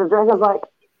 And the dragon's like,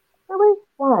 really?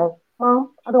 Why?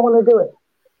 Mom, I don't want to do it.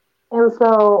 And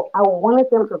so I wanted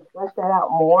them to flesh that out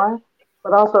more,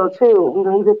 but also, too,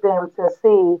 we needed them to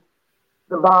see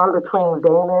the bond between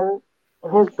Damon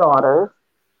and his daughters,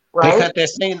 They right? cut that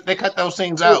scene. They cut those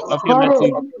scenes They out of him cut actually.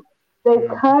 it. They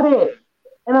cut it.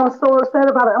 And I was so upset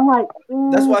about it. I'm like,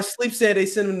 That's why Sleep said they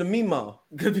sent him to Mimo.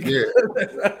 Yeah.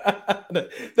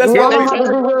 That's do Yeah, y'all why they know how to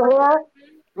changed. do your hair?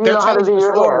 Do you They're know how to do changing the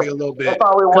your story hair? a little That's bit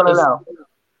all we want to because know.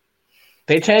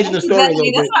 they changing the story a little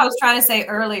Bethany, that's bit. what I was trying to say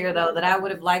earlier, though, that I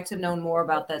would have liked to know more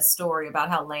about that story about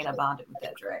how Lena bonded with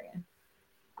that dragon.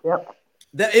 Yep.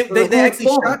 they actually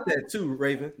shot that too,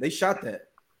 Raven. They shot that.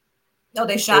 No,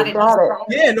 they shot it. Got it.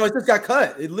 Yeah, no, it just got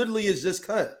cut. It literally is just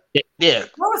cut. Yeah, There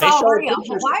was they showed already.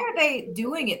 pictures. Why are they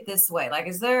doing it this way? Like,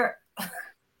 is there a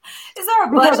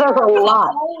Because budget? there's a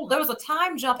lot. There was a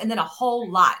time jump and then a whole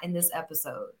lot in this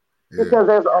episode. Yeah. Because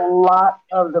there's a lot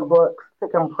of the books to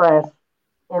compress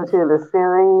into the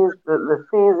series, the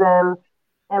season.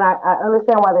 And I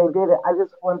understand why they did it. I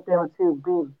just want them to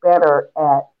be better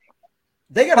at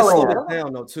They got to slow telling it us.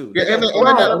 down though too. Yeah, They and gotta they're slow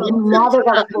it not. Right. down. Now they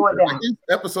got to slow it Like down. these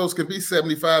episodes could be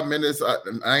 75 minutes,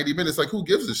 90 minutes. Like who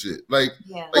gives a shit? Like,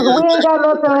 Yeah. like Because we ain't got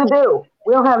nothing to do.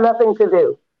 We don't have nothing to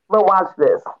do but watch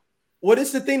this. Well, this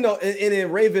is the thing though, and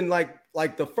in Raven, like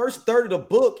like the first third of the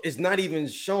book is not even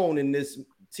shown in this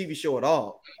TV show at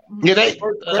all. Yeah, The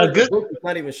first third of the book is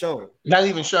not even shown. Not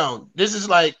even shown. This is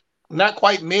like not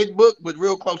quite mid book, but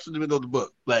real close to the middle of the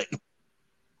book. Like,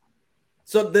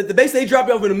 so the base they drop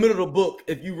you off in the middle of the book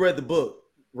if you read the book,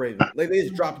 Raven. Like they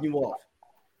just dropping you off.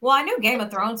 Well, I knew Game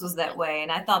of Thrones was that way,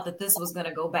 and I thought that this was going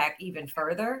to go back even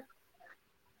further.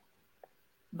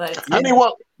 But I mean,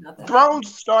 well,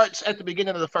 Thrones starts at the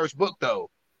beginning of the first book, though.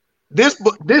 This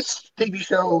TV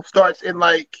show starts in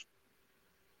like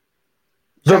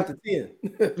chapter 10.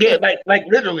 Yeah, like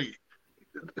literally,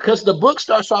 because the book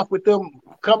starts off with them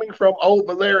coming from old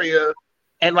Valyria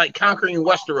and like conquering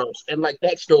Westeros and like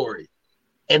that story,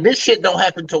 and this shit don't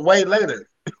happen till way later.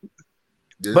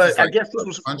 Yeah, but I like guess this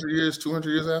was 100 years, 200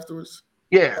 years afterwards.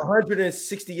 Yeah,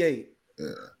 168. Yeah.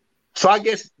 So I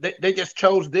guess they just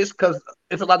chose this because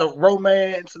it's a lot of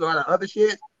romance and a lot of other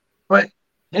shit. But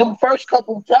them first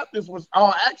couple of chapters was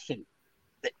all action.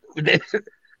 It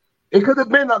could have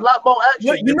been a lot more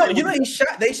action.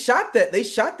 They shot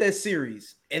that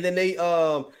series, and then they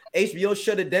HBO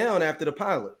shut it down after the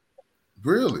pilot.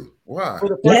 Really? Why? For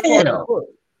the first part of the book.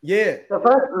 Yeah.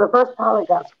 The first pilot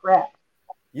got scrapped.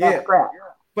 Yeah.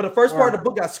 But the first part of the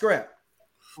book got scrapped.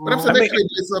 But I'm saying they could have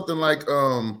did something like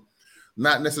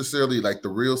not necessarily like the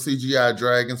real CGI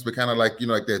dragons, but kind of like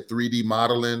like that 3D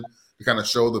modeling to kind of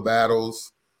show the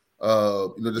battles.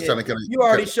 Just kind of you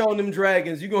already showing them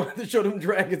dragons. You're gonna have to show them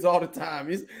dragons all the time.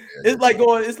 It's like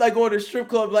going to a strip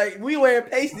club. Like we wearing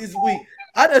pasties this week.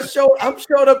 I'm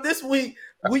showed up this week.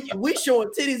 We showing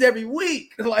titties every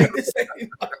week. Like this ain't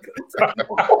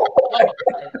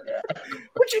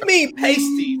what you mean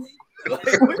pasties?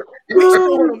 Like, we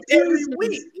showing them every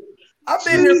week. I've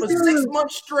been here for 6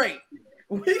 months straight.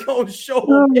 We gonna show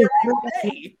them every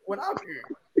day when I'm here.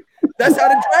 That's how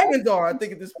the dragons are, I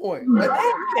think, at this point. Like,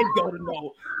 you can't go to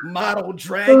no model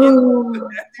dragon.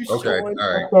 Okay, all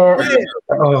right. Yeah.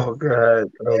 Oh god.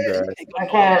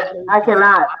 I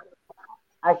cannot.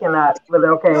 But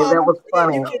okay, that was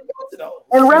funny.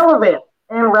 And relevant.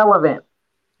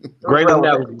 Great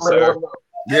analogy, sir.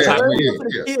 Yeah, I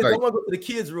want to go to the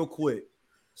kids real quick.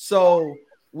 So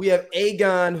we have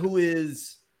Aegon,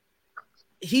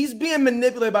 he's being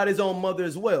manipulated by his own mother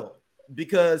as well.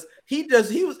 Because he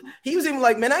was even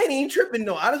like, man, I ain't even tripping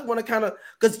though. I just want to kind of,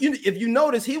 because if you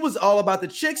notice, he was all about the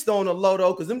chicks though on the low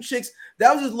though, because them chicks,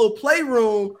 that was his little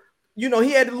playroom. He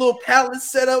had a little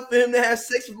palace set up for him to have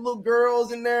sex with little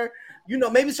girls in there.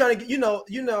 Maybe he's trying to get, well,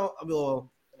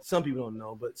 some people don't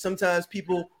know, but sometimes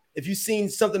people, if you've seen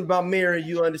something about Mary,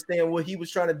 you understand what he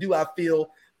was trying to do, I feel,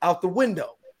 out the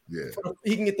window. Yeah.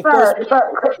 He can get the Can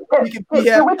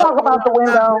we talk about the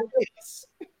window?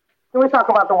 Can we talk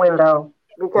about the window?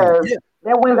 Because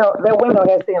that window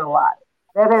has seen a lot.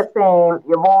 That has seen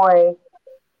your boy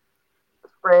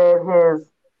spread his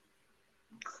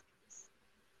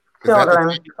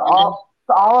children to all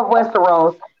of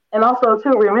Westeros. And also,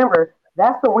 too, remember,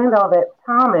 that's the window that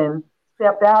Tommen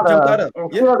stepped out of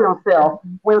and killed himself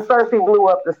when Cersei blew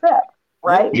up the Sept,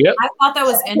 right? Yep. I thought that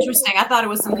was interesting. I thought it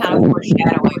was some kind of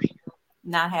foreshadowing,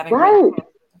 not having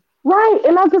Right,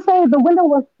 and I just say the window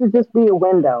wants to just be a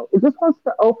window. It just wants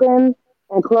to open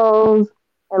and close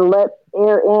and let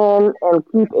air in and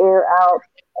keep air out.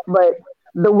 But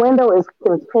the window is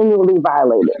continually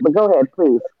violated. But go ahead,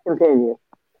 please continue.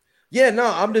 Yeah, no,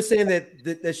 I'm just saying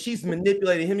that she's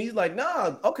manipulating him. He's like,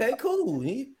 nah, okay, cool.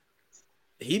 He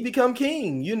become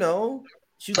king,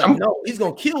 She's like, no, he's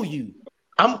gonna kill you.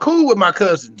 I'm cool with my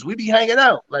cousins. We be hanging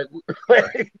out like.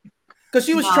 Because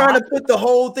she was trying to put the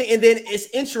whole thing, and then it's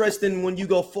interesting when you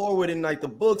go forward in like the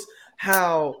books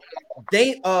how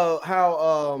they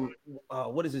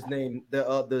what is his name,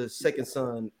 the second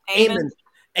son,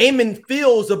 Aemon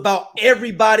feels about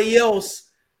everybody else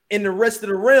in the rest of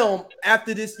the realm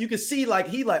after this. You can see like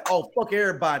he like, oh, fuck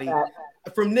everybody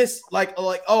from this, like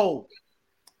oh,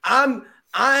 I'm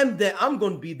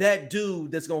gonna be that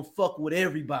dude that's gonna fuck with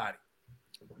everybody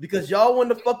because y'all want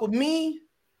to fuck with me.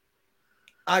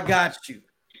 I got you.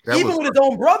 Even with his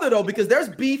own brother, though, because there's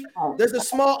beef. There's a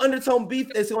small undertone beef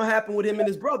that's going to happen with him and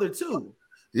his brother, too.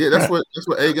 Yeah, that's what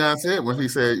Aegon said when he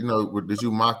said, did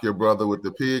you mock your brother with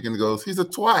the pig? And he goes, he's a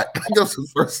twat. That was the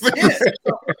first thing. Yeah.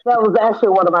 That was actually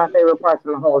one of my favorite parts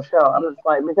of the whole show. I'm just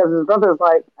like, because his brother's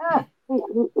like, he's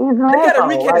an asshole. They got to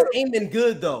recast Aemon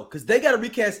good, though, because they got to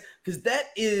recast, because that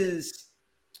is,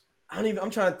 I'm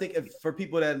trying to think of, for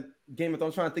people that Game of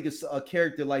Thrones, I'm trying to think of a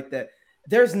character like that.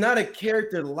 There's not a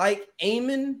character like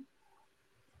Aemon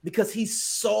because he's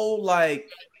so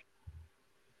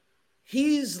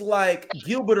he's like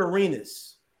Gilbert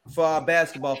Arenas for our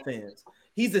basketball fans.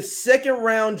 He's a second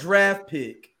round draft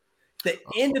pick that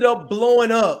ended up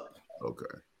blowing up Okay.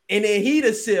 And then he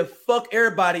just said, fuck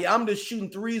everybody. I'm just shooting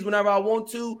threes whenever I want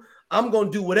to. I'm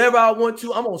going to do whatever I want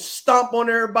to. I'm going to stomp on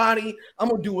everybody. I'm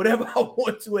going to do whatever I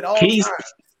want to at all times.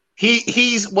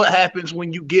 He's what happens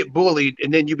when you get bullied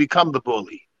and then you become the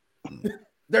bully.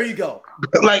 There you go.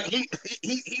 Like he's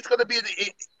going to be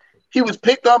he was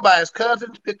picked on by his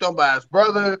cousins, picked on by his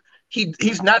brother.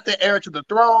 He's not the heir to the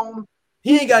throne.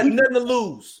 He ain't got nothing to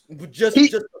lose, just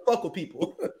to fuck with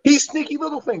people. He's sneaky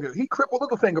Littlefinger. He crippled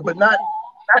Littlefinger, but not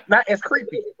as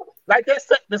creepy. Like that,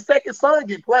 the second son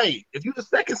get played. If you the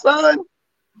second son,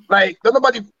 like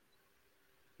nobody,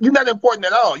 you're not important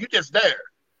at all. You're just there.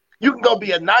 You can go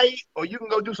be a knight or you can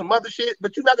go do some other shit,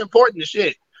 but you're not important to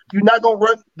shit. You're not gonna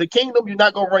run the kingdom. You're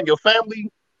not gonna run your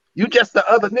family. You just the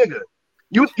other nigga.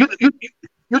 You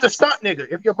the stunt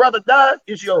nigga. If your brother dies,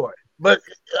 it's yours. But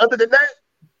other than that,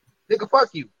 nigga, fuck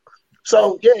you.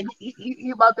 So yeah,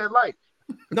 he about that life.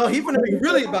 No, he's gonna be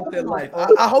really about that life.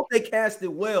 I hope they cast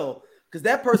it well because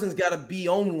that person's got to be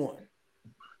on one.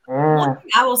 One thing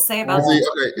I will say about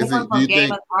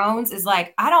Game of Thrones is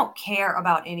like I don't care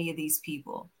about any of these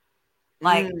people.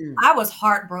 Like I was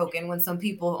heartbroken when some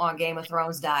people on Game of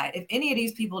Thrones died. If any of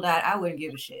these people died, I wouldn't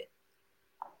give a shit.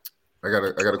 I got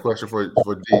a question for D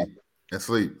and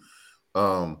Sleep.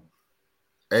 Aemon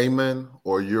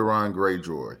or Euron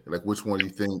Greyjoy? Like which one do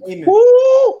you think?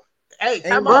 Woo! Hey,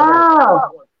 come on.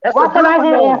 Why can I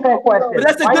hear answer that question? But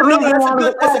that's a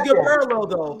good parallel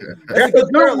though. That's a good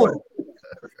parallel.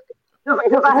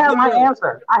 Because I have my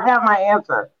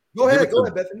answer. Go ahead,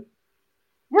 Bethany.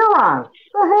 Euron.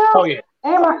 The hell? Oh yeah.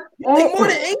 Aemon.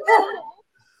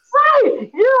 Right.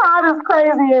 Euron is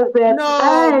crazy as that. No,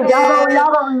 hey,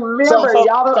 y'all don't remember.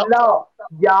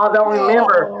 Y'all don't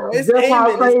remember. It's just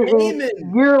how crazy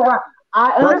Euron.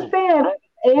 I understand.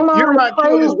 Euron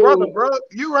killed his brother, bro.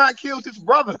 Euron killed his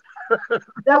brother.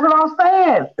 That's what I'm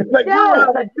saying. Like, yes,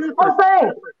 I'm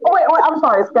saying. Oh, wait, I'm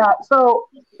sorry, Scott. So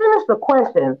finish the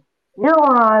question.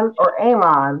 Euron or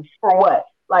Aemon for what?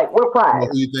 Like what prize?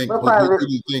 Who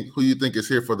you think is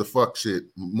here for the fuck shit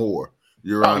more?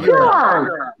 Euron here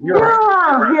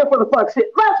for the fuck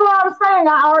shit. That's what I'm saying.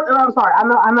 I'm sorry. I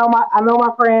know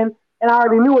my friend, and I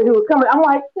already knew it. He was coming. I'm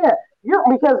like, yeah,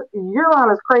 because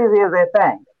Euron is crazy as that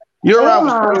thing. Euron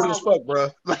was crazy as fuck, bro.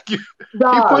 Like he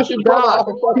pushed his brother off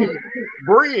a fucking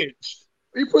bridge.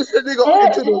 He pushed that nigga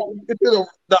into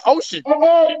the ocean.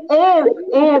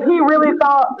 And he really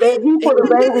thought that he put a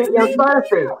baby in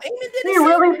Cersei. He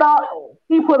really thought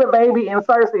he put a baby in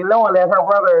Cersei, knowing that her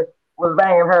brother was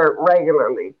banging her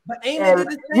regularly. But Aemon did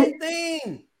the same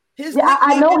thing.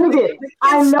 I know he did.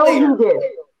 I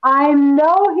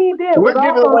know he did. We're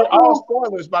giving away all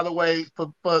spoilers, by the way,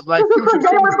 for like this is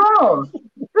Game of Thrones.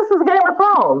 This is Game of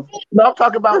Thrones. No, I'm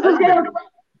talking about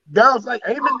Daryl's like,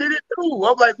 Aemon did it too.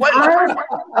 I'm like, wait.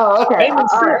 Oh, okay. All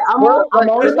right. I'm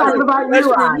only talking about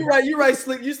you. You're right,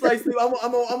 Sleep. You like Sleep. I'm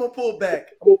gonna pull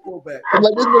back. I'm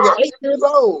like, this nigga 8 years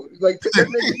old. Like, right.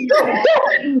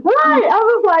 I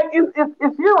was like,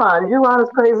 it's Euron. Euron is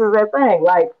crazy as that thing.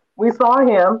 Like, we saw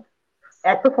him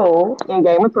act the fool in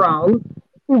Game of Thrones.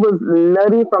 He was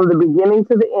nutty from the beginning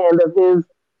to the end of his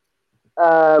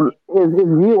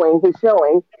viewing, his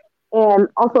showing. And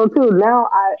also, too, now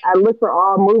I look for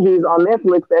all movies on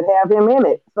Netflix that have him in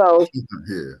it. So,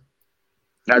 yeah.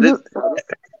 Now this,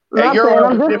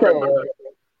 Euron was different, bro.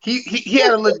 He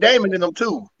had a look Damon in him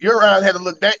too. Euron had a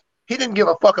look that he didn't give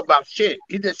a fuck about shit.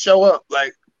 He just show up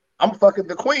like I'm fucking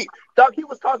the queen. Dog, he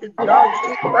was talking dog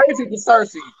shit crazy to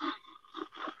Cersei.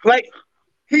 Like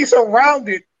he's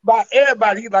surrounded by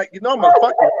everybody. He's like, I'm a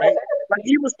fucking right? Like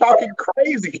he was talking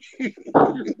crazy.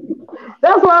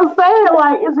 That's what I'm saying.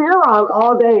 Like it's Euron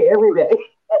all day, every day.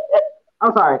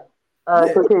 I'm sorry.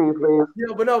 Continue, please.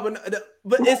 Yeah,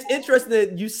 but it's interesting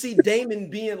that you see Damon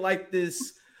being like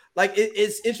this. Like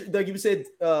it's interesting. Like you said,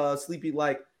 Sleepy,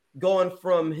 like going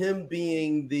from him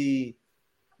being the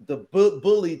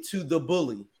bully to the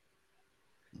bully,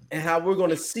 and how we're going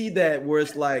to see that where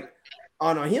it's like,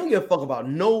 oh no, he don't give a fuck about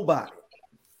nobody.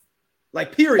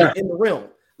 Like period in the realm.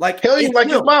 Like hell, he's like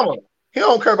his mama. He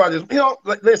don't care about this. He don't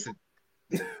like. Listen,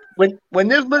 when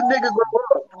this little nigga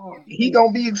grow up, he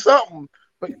gonna be something.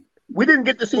 But we didn't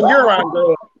get to see Euron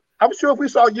grow up. I'm sure if we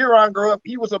saw Euron grow up,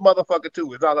 he was a motherfucker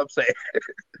too. Is all I'm saying.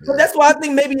 So that's why I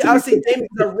think maybe I see Damien.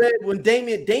 I read when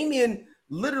Damien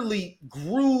literally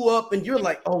grew up, and you're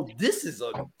like, oh, this is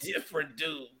a different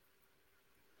dude.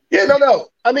 Yeah, no.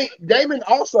 I mean, Damon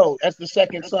also, as the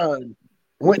second son,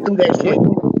 went through that shit.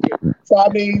 So I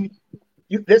mean,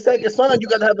 this second son, you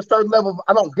gotta have a certain level of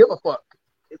I don't give a fuck.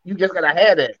 You just gotta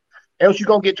have that, else you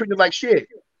gonna get treated like shit.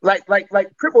 Like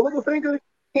Triple Littlefinger,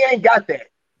 he ain't got that.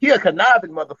 He a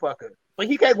conniving motherfucker, but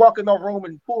he can't walk in no room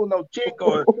and pull no chick,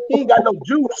 or he ain't got no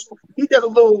juice. He just a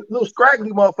little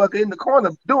scraggly motherfucker in the corner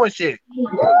doing shit.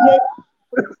 Yeah.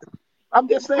 I'm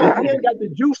just saying, he ain't got the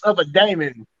juice of a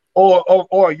Damon or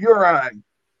a Euron,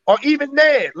 or even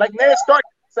Ned. Like Ned Stark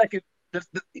second.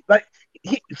 Like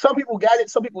some people got it,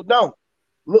 some people don't.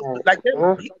 Look like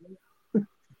that.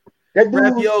 That dude,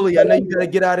 Ravioli, I know you gotta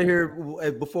get out of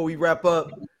here before we wrap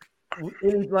up.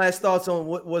 Any last thoughts on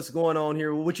what's going on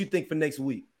here? What you think for next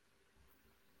week?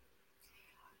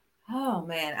 Oh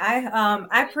man, I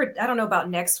don't know about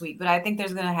next week, but I think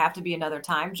there's gonna have to be another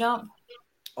time jump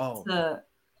to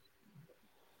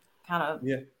kind of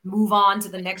move on to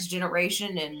the next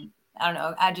generation. And I don't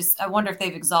know. I wonder if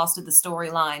they've exhausted the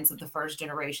storylines of the first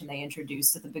generation they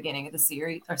introduced at the beginning of the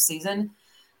series or season.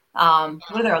 What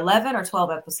are there, 11 or 12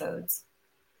 episodes?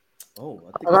 Oh,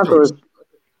 I thought it was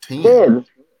 10.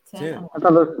 10. I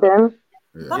thought it was 10.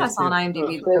 I thought I saw on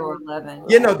IMDb that there were 11.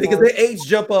 Yeah, no, because they age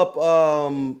jump up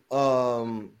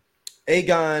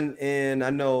Aegon and I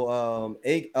know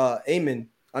Aemon.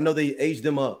 I know they aged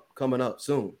them up coming up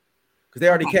soon. Because they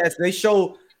already cast, they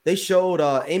showed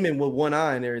Aemon with one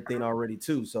eye and everything already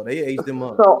too. So they aged them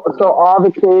up. So all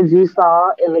the kids you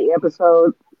saw in the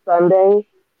episode Sunday,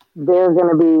 they're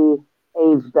gonna be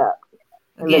aged up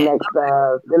in the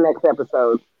next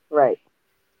episode. Right.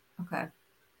 Okay.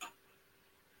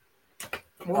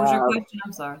 What was your question?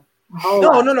 I'm sorry.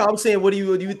 No. I'm saying, what do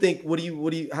you think?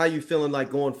 How you feeling like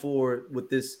going forward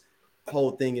with this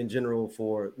whole thing in general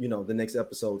for the next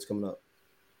episodes coming up?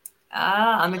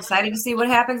 I'm excited to see what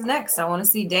happens next. I want to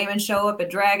see Daemon show up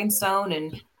at Dragonstone,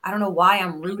 and I don't know why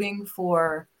I'm rooting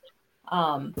for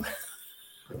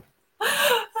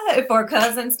for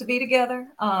cousins to be together.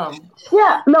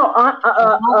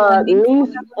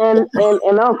 Niece and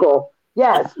uncle.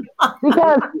 Yes,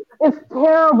 because it's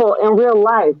terrible in real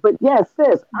life. But yes,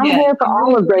 sis, I'm here for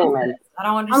all of Daemon. I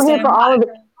don't understand. I'm here for all of it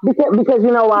because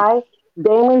you know why?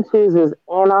 Daemon chooses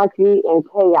anarchy and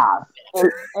chaos in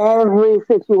every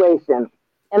situation,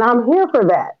 and I'm here for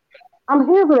that. I'm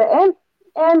here for that,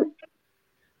 and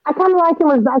I kind of like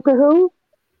him as Doctor Who.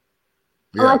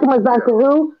 I like him as Doctor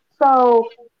Who. So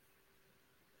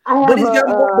I have. But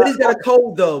he's got a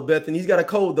code though, Bethany. He's got a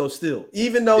code though still,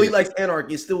 even though he likes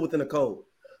anarchy, it's still within a code.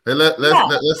 Hey,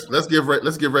 let's give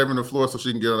Raven the floor so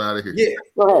she can get on out of here. Yeah.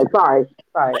 Go ahead. Sorry.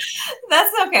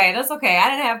 That's okay.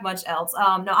 I didn't have much else.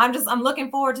 No, I'm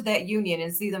looking forward to that union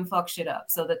and see them fuck shit up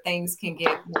so that things can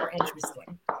get more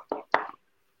interesting.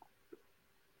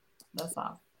 That's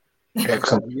all.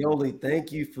 Excellent. Yoli,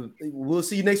 thank you for. We'll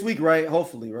see you next week, right?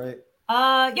 Hopefully, right?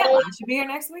 I should be here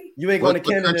next week. You ain't going to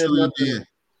Canada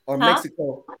or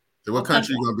Mexico. So what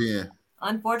country you gonna be in?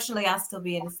 Unfortunately, I'll still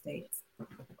be in the States.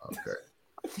 Okay.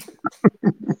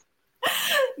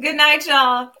 Good night,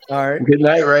 y'all. All right. Good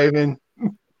night, Raven.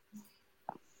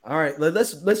 All right,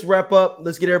 let's wrap up.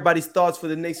 Let's get everybody's thoughts for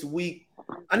the next week.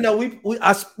 I know we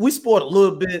spoiled a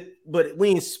little bit, but we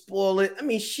ain't spoil it. I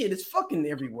mean, shit, it's fucking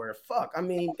everywhere. Fuck. I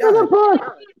mean,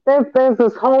 there's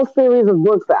this whole series of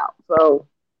books out. So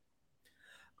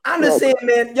I'm just saying,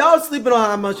 man, y'all sleeping on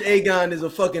how much Aegon is a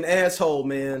fucking asshole,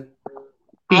 man.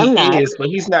 He is, but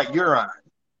he's not Euron.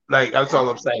 Like, that's all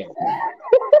I'm saying.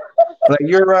 Like,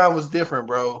 Euron was different,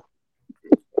 bro.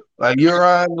 Like,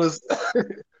 Euron,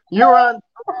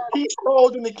 he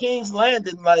strolled in the King's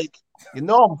Landing like,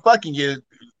 I'm fucking you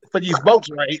for these boats,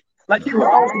 right? Like, he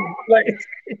was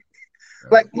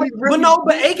like he really.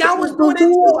 But Aegon was doing it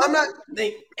too.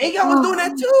 Aegon was doing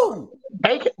that too.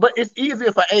 But it's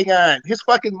easier for Aegon. His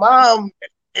fucking mom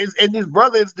and his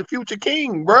brother is the future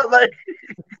king, bro. Like,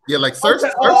 yeah, like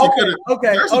Cersei could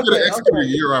have executed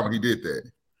Euron when he did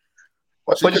that.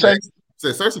 What you say?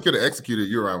 Cersei could have executed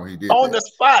Euron when he did on the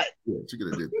spot. Yeah, she could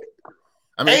have did that.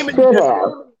 I mean,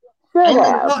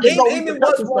 Aemon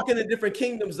was walking in different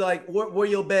kingdoms. Like, where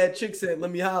your bad chicks at?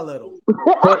 Let me holler at them.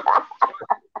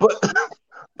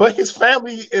 But his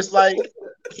family is like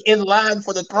in line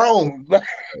for the throne. But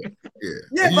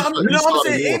I'm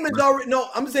saying Aemon's already. No,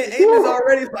 I'm saying Aemon's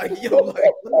already like, let me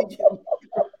get.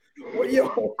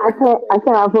 I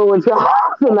can't fool with y'all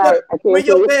tonight. Where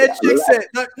your bad chicks at?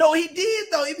 No, he did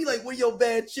though. He'd be like, where your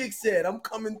bad chicks at? I'm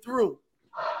coming through.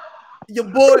 Your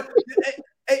boy.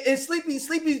 And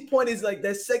Sleepy's point is like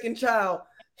that second child.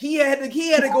 He had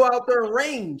to go out there and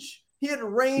range. He had to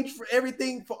range for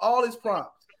everything, for all his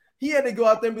props. He had to go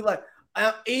out there and be like,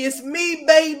 "It's me,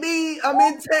 baby. I'm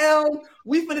in town.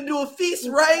 We finna do a feast,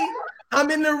 right?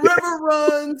 I'm in the river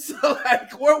run. So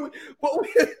like,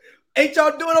 ain't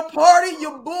y'all doing a party?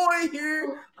 Your boy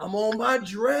here. I'm on my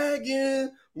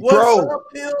dragon. What's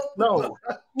up, Pimp?"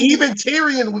 even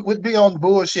Tyrion would be on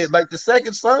bullshit. Like the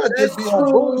second son just be on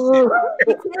bullshit.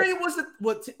 But Tyrion was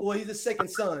well, he's the second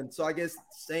son, so I guess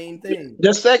same thing.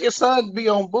 The second son be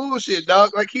on bullshit,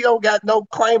 dog. Like he don't got no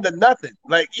claim to nothing.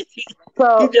 Like he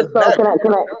So just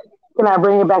can I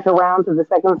bring it back around to the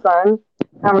second son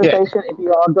conversation? If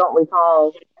you all don't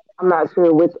recall, I'm not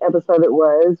sure which episode it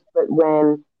was, but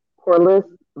when Corlys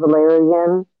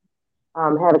Valerian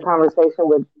had a conversation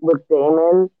with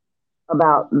Damon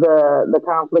about the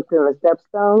conflict in the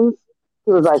Stepstones,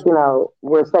 he was like,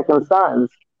 we're second sons.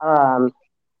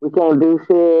 We can't do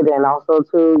shit, and also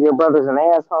too, your brother's an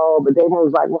asshole. But Damon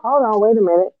was like, well, hold on, wait a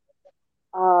minute.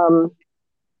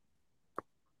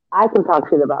 I can talk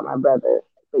shit about my brother,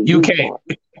 but you can't.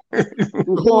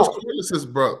 Who was Corlys's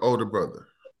older brother?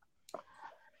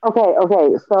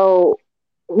 Okay. So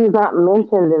he's not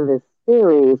mentioned in this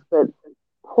series, but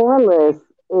Corlys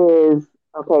is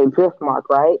Driftmark,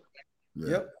 right?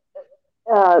 Yep.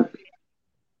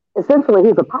 Essentially,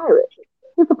 he's a pirate.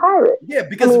 He's a pirate. Yeah,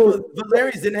 because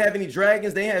Valerians didn't have any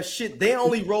dragons. They have shit. They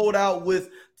only rolled out with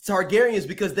Targaryens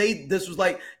because this was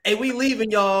like, hey, we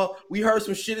leaving, y'all. We heard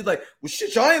some shit. It's like, well,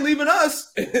 shit, y'all ain't leaving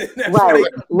us. Right.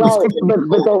 But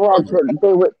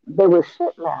they were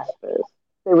ship masters.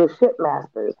 They were ship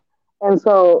masters. And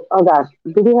so, oh gosh,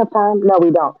 do we have time? No,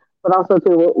 we don't. But also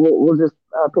too, we'll just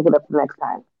pick it up the next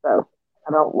time. So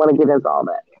I don't want to get into all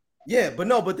that. Yeah,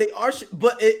 but they are.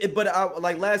 But I,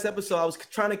 like last episode, I was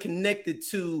trying to connect it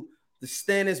to the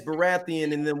Stannis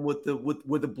Baratheon, and then with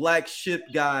the black ship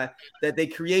guy that they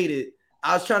created.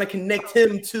 I was trying to connect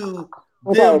him to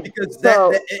them because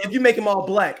that if you make him all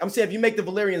black, I'm saying if you make the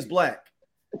Valerians black.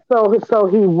 So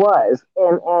he was,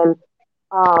 and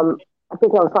I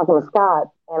think I was talking to Scott,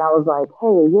 and I was like,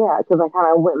 hey, yeah, because I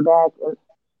kind of went back and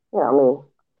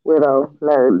weirdo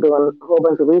nerd doing a whole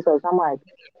bunch of research. I'm like,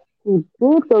 he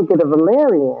did go get a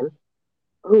Valerian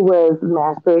who was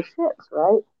master of ships,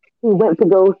 right? He went to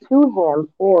go to him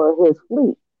for his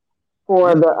fleet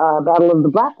for the Battle of the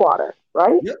Blackwater,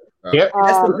 right? Yep.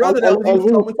 That's the brother that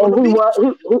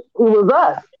he was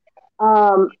us.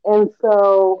 And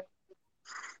so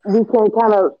we can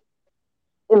kind of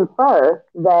infer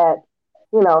that,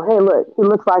 hey, look, he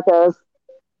looks like us.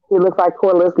 He looks like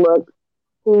Corlys looked.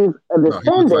 He's a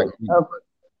descendant of.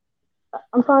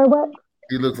 I'm sorry, what?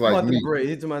 He looks like me.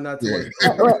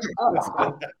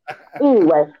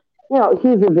 Anyway,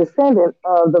 he's a descendant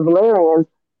of the Valerians,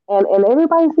 and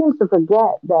everybody seems to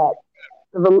forget that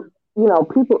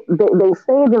people they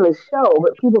say it in the show,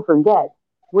 but people forget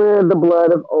we're the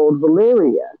blood of old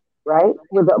Valyria, right?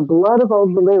 We're the blood of old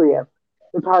Valyria.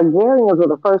 The Targaryens were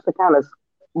the first to kind of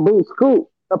scoop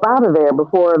up out of there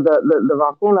before the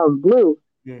volcanoes blew,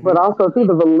 but also through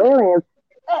the Valerians.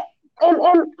 And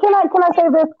can I say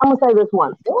this? I'm gonna say this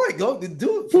once. All right, go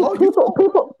do it.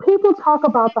 People talk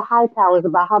about the high towers,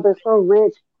 about how they're so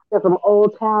rich. They're from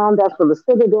Old Town. That's where the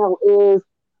Citadel is.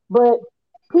 But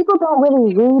people don't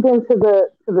really read into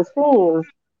the scenes.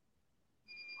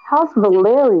 House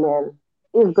Valerian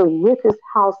is the richest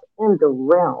house in the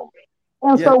realm.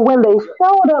 And so when they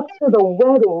showed up to the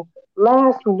wedding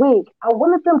last week, I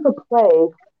wanted them to play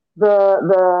the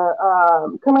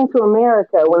Coming to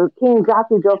America when King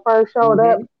Jockey Joe first showed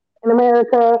up in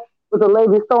America with the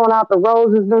ladies throwing out the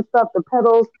roses and stuff, the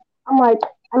petals. I'm like,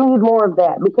 I need more of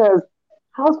that because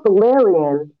House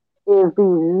Valerian is the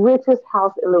richest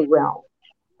house in the realm.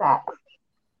 Facts.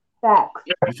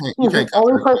 He's the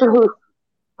only person who's.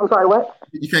 I'm sorry, what?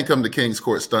 You can't come to King's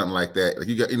Court stunting like that. Like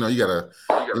you gotta.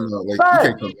 I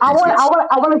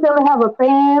wanted them to have a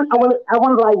fan. I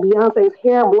wanted like Beyonce's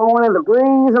hair blowing in the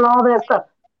breeze and all that stuff.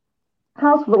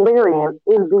 House Valerian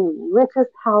is the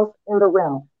richest house in the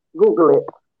realm. Google it.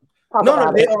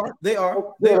 They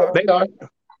are.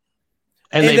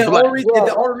 And the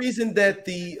only reason that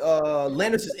the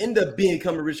Lannisters end up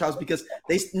becoming a rich house because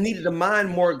they needed to mine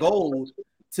more gold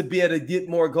to be able to get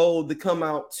more gold to come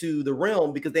out to the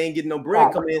realm because they ain't getting no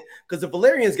bread coming in because the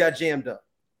Valerians got jammed up.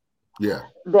 Yeah.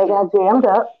 They got jammed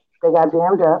up,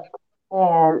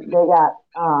 and they got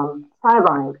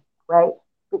sidelined, right?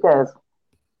 Because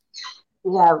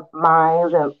you have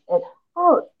mines and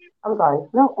I'm sorry.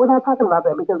 No, we're not talking about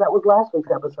that because that was last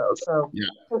week's episode. So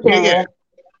yeah.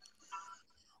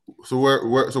 So where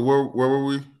were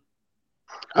we?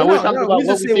 I was talking about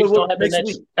what we think is gonna happen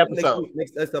next episode.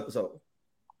 Next episode.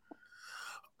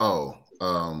 Oh,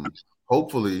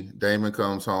 hopefully Damon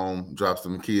comes home, drops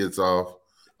them kids off,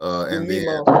 and then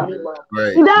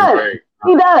right.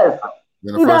 He does.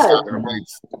 Then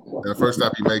the first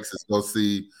stop he makes is go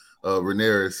see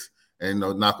Rhaenyra and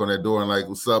knock on that door and like,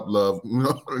 "What's up, love?"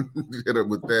 Hit her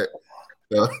with that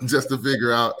just to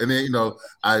figure out. And then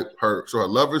I heard her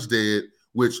lover's dead.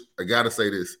 which I gotta say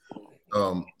this,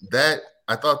 that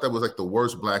I thought that was like the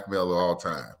worst blackmail of all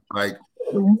time. Like,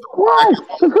 What?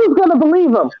 Who's gonna believe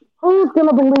him? Who's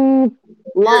gonna believe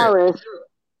yeah, Loris?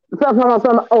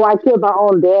 Oh, I killed my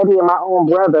own daddy and my own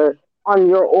brother on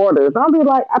your orders. I'll be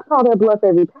like, I call that bluff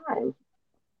every time.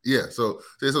 yeah. So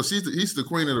he's the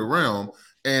queen of the realm,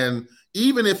 and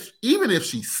even if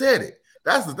she said it,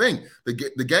 that's the thing.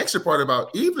 The gangster part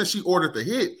about even if she ordered the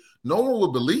hit, no one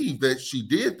would believe that she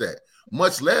did that.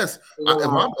 Much less, if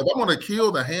I'm going to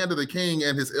kill the hand of the king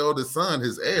and his eldest son,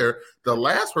 his heir, the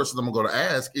last person I'm going to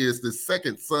ask is the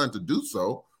second son to do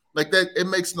so. Like that, it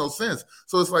makes no sense.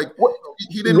 So it's like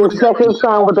he didn't really have second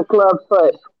son with the club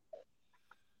foot.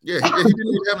 Yeah, he didn't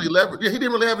really have any leverage. Yeah, he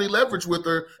didn't really have any leverage with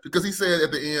her because he said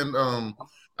at the end,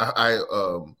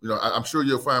 I'm sure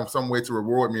you'll find some way to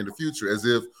reward me in the future, as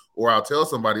if, or I'll tell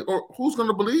somebody, or who's going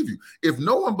to believe you? If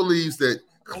no one believes that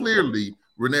clearly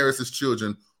Rhaenyra's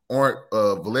children aren't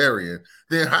Valerian,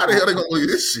 then how the hell are they going to believe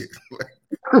this shit?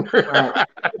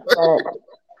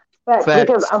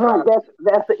 Because I'm like,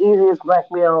 that's the easiest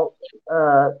blackmail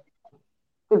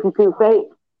 52 fake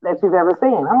that you've ever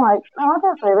seen. I'm like, no, I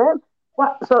can't say that.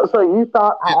 What? So you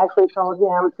thought I actually told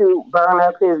him to burn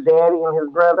up his daddy and his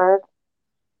brother?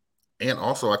 And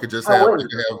also, I could just have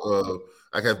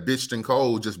bitched and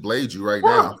cold just blade you right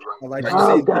now. I like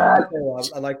I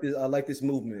like this. I like this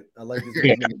movement. I like this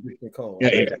movement. Bitch and cold.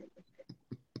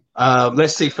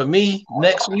 Let's see. For me,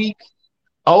 next week,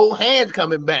 old Hand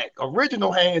coming back.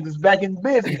 Original Hand is back in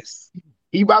business.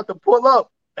 He about to pull up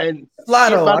and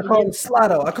Slotto. I call him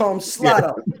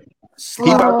Slotto.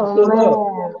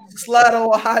 Slotto.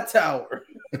 Slotto Hightower.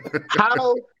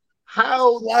 How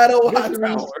Slotto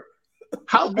Hightower.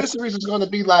 How Viserys is going to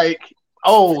be like,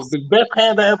 oh, the best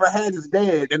hand I ever had is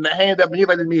dead, and the hand that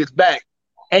manipulated me is back,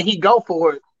 and he go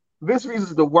for it. Viserys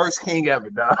is the worst king ever,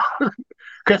 dog.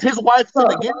 Because his wife's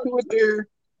gonna get to it there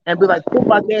and be like, put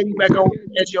my daddy back on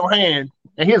at your hand,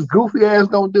 and his goofy ass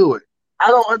don't do it. I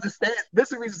don't understand.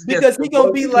 Viserys is because he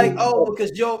gonna be like, oh,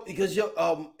 because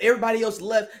everybody else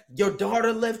left, your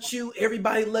daughter left you,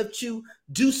 everybody left you.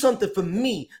 Do something for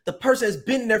me. The person that's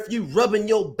been there for you, rubbing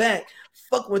your back,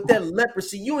 fuck with that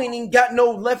leprosy. You ain't even got no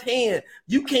left hand.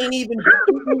 You can't even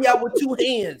beat me out with two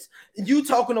hands. You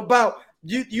talking about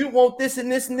you want this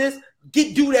and this and this?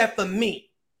 Do that for me.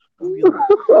 All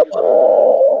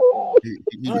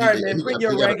right, man. Bring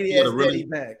your raggedy ass daddy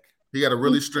back. He got to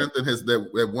really strengthen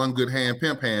that one good hand,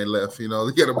 pimp hand left. You know,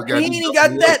 he ain't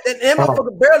got that. That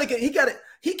motherfucker barely can. He got it.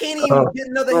 He can't even get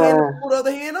another hand to pull the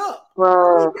other hand up.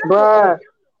 Bruh.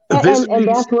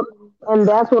 And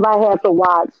that's what I had to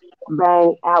watch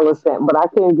bang Allison, but I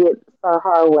couldn't get Sir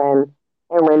Harwin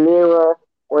and Rhaenyra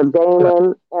or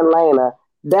Daemon and Lena.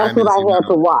 That's what I had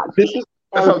to watch.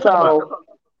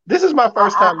 This is my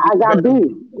first time. I got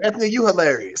beat. Anthony, you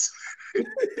hilarious. Thank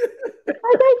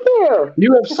you.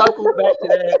 You have circled back to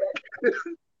that.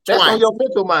 That's on your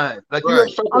mental mind. Like you have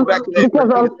circled back to that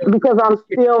because I'm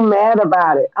still mad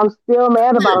about it. I'm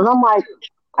like,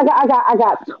 I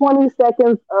got 20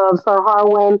 seconds of Sir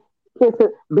Harwin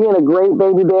kissing, being a great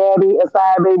baby daddy, a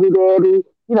side baby daddy,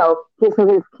 kissing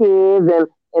his kids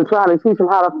and trying to teach him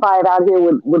how to fight out here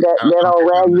with that old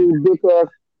raggedy bitch ass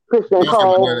Christian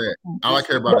Cole. All I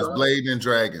care about is blading and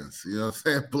dragons. You know what I'm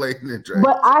saying? Blading and dragons.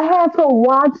 But I had to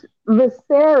watch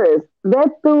Viserys.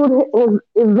 That dude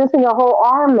is missing a whole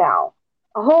arm now.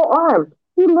 A whole arm.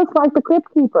 He looks like the Crypt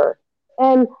Keeper.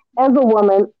 And as a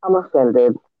woman, I'm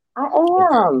offended. I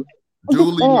am.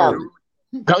 Duly noted.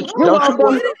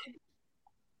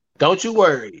 Don't you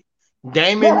worry.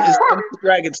 Daemon is coming to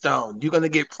Dragonstone. You're gonna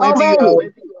get plenty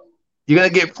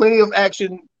of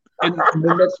action in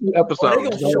the next few episodes. They're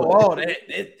gonna show all that.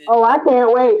 I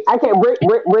can't wait. I can't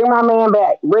bring my man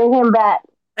back. Bring him back.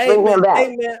 Hey man,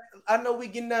 I know we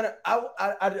getting that.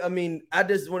 I mean, I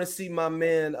just want to see my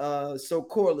man so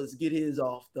Corliss get his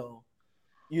off though.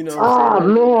 You know.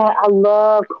 Man, I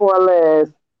love Corliss,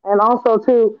 and also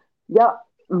too, y'all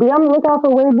be on the lookout for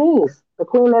Rhaenys, the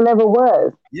queen that never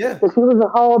was. Yeah, because she was a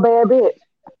whole bad bitch.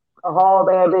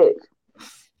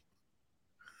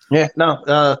 Yeah,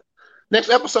 no. Next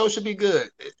episode should be good.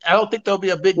 I don't think there'll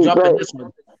be a big jump in this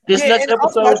one. Next episode,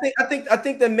 also, I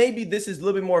think that maybe this is a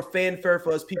little bit more fanfare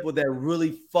for us people that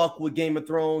really fuck with Game of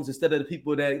Thrones instead of the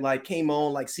people that like came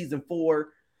on like season 4.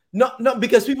 No,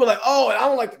 because people are like, oh, I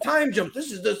don't like the time jump.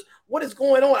 This is just what is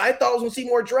going on. I thought I was gonna see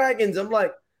more dragons. I'm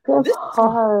like, this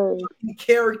is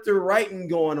character writing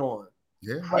going on.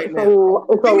 Yeah, right now.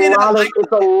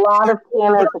 It's a lot of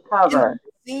canon to cover.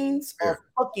 Scenes are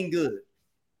fucking good.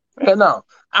 Yeah, no,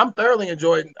 I'm thoroughly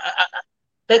enjoying.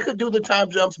 They could do the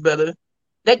time jumps better.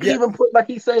 They could even put, like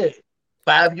he said,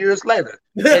 5 years later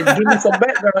and give me some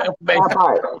background That information.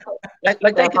 part. Like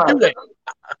they That can do part.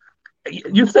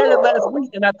 that. You said it last week,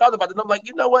 and I thought about it. And I'm like,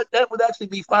 you know what? That would actually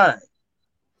be fine.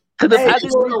 Because if Hey, I Make it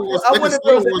didn't, Star Wars. I Make it wonder if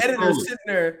there Star was an Wars editor scroll it. sitting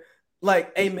there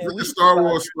like, hey man, Make we it need Star to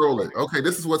Wars scroll it. Okay,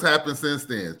 this is what's happened since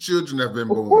then. Children have been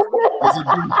born. This is,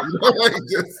 like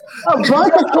just, A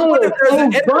bunch of I wonder if kids. there's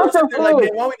an A editor bunch sitting of there like, man,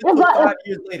 kids. why don't we just It's put like 5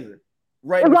 years later?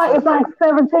 Right it's like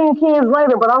 17 kids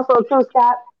later, but also too,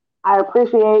 Scott. I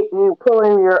appreciate you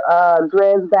pulling your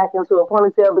dreads back into a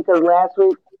ponytail because last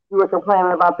week you were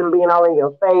complaining about them being all in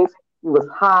your face. You was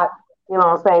hot. You know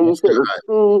what I'm saying? You couldn't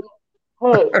see.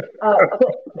 Hey,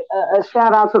 a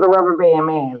shout out to the rubber band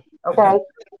man. Okay,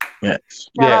 yes,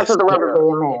 shout out yes. to the rubber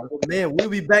band man. Well, man, we'll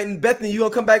be back. Bethany, you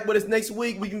gonna come back with us next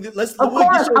week? We can let's Of we'll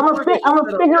get course, your I'm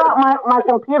gonna figure out my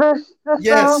computer system.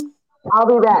 Yes. I'll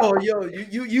be back. Oh, you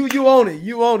own it.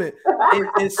 You own it.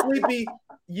 And Sleepy,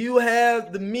 you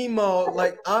have the Mimo.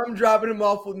 Like I'm dropping him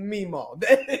off with Mimo.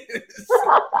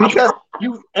 Because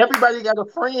everybody got a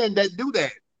friend that do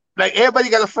that. Like everybody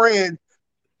got a friend.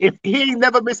 If he ain't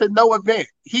never missing no event,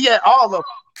 he at all of them.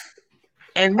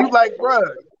 And you like, bro,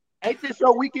 ain't this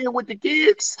your weekend with the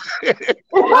kids? I'm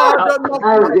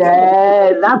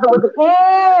dead. Nothing with the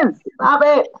kids. Stop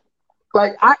it.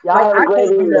 Like I Y'all have a great can't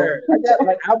be evening. there. I got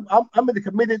like I'm in a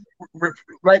committed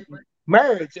like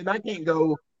marriage, and I can't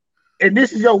go. And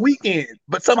this is your weekend,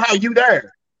 but somehow you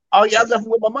there. Oh yeah, I left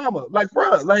with my mama. Like,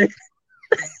 bro, like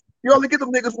you only get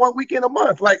them niggas one weekend a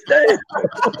month. Like, damn.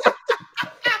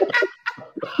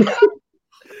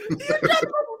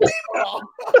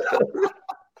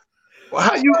 Well,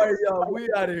 how you? All right, y'all. We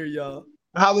out of here, y'all.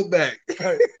 Holla back.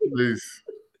 Please.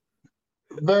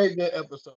 Very good episode.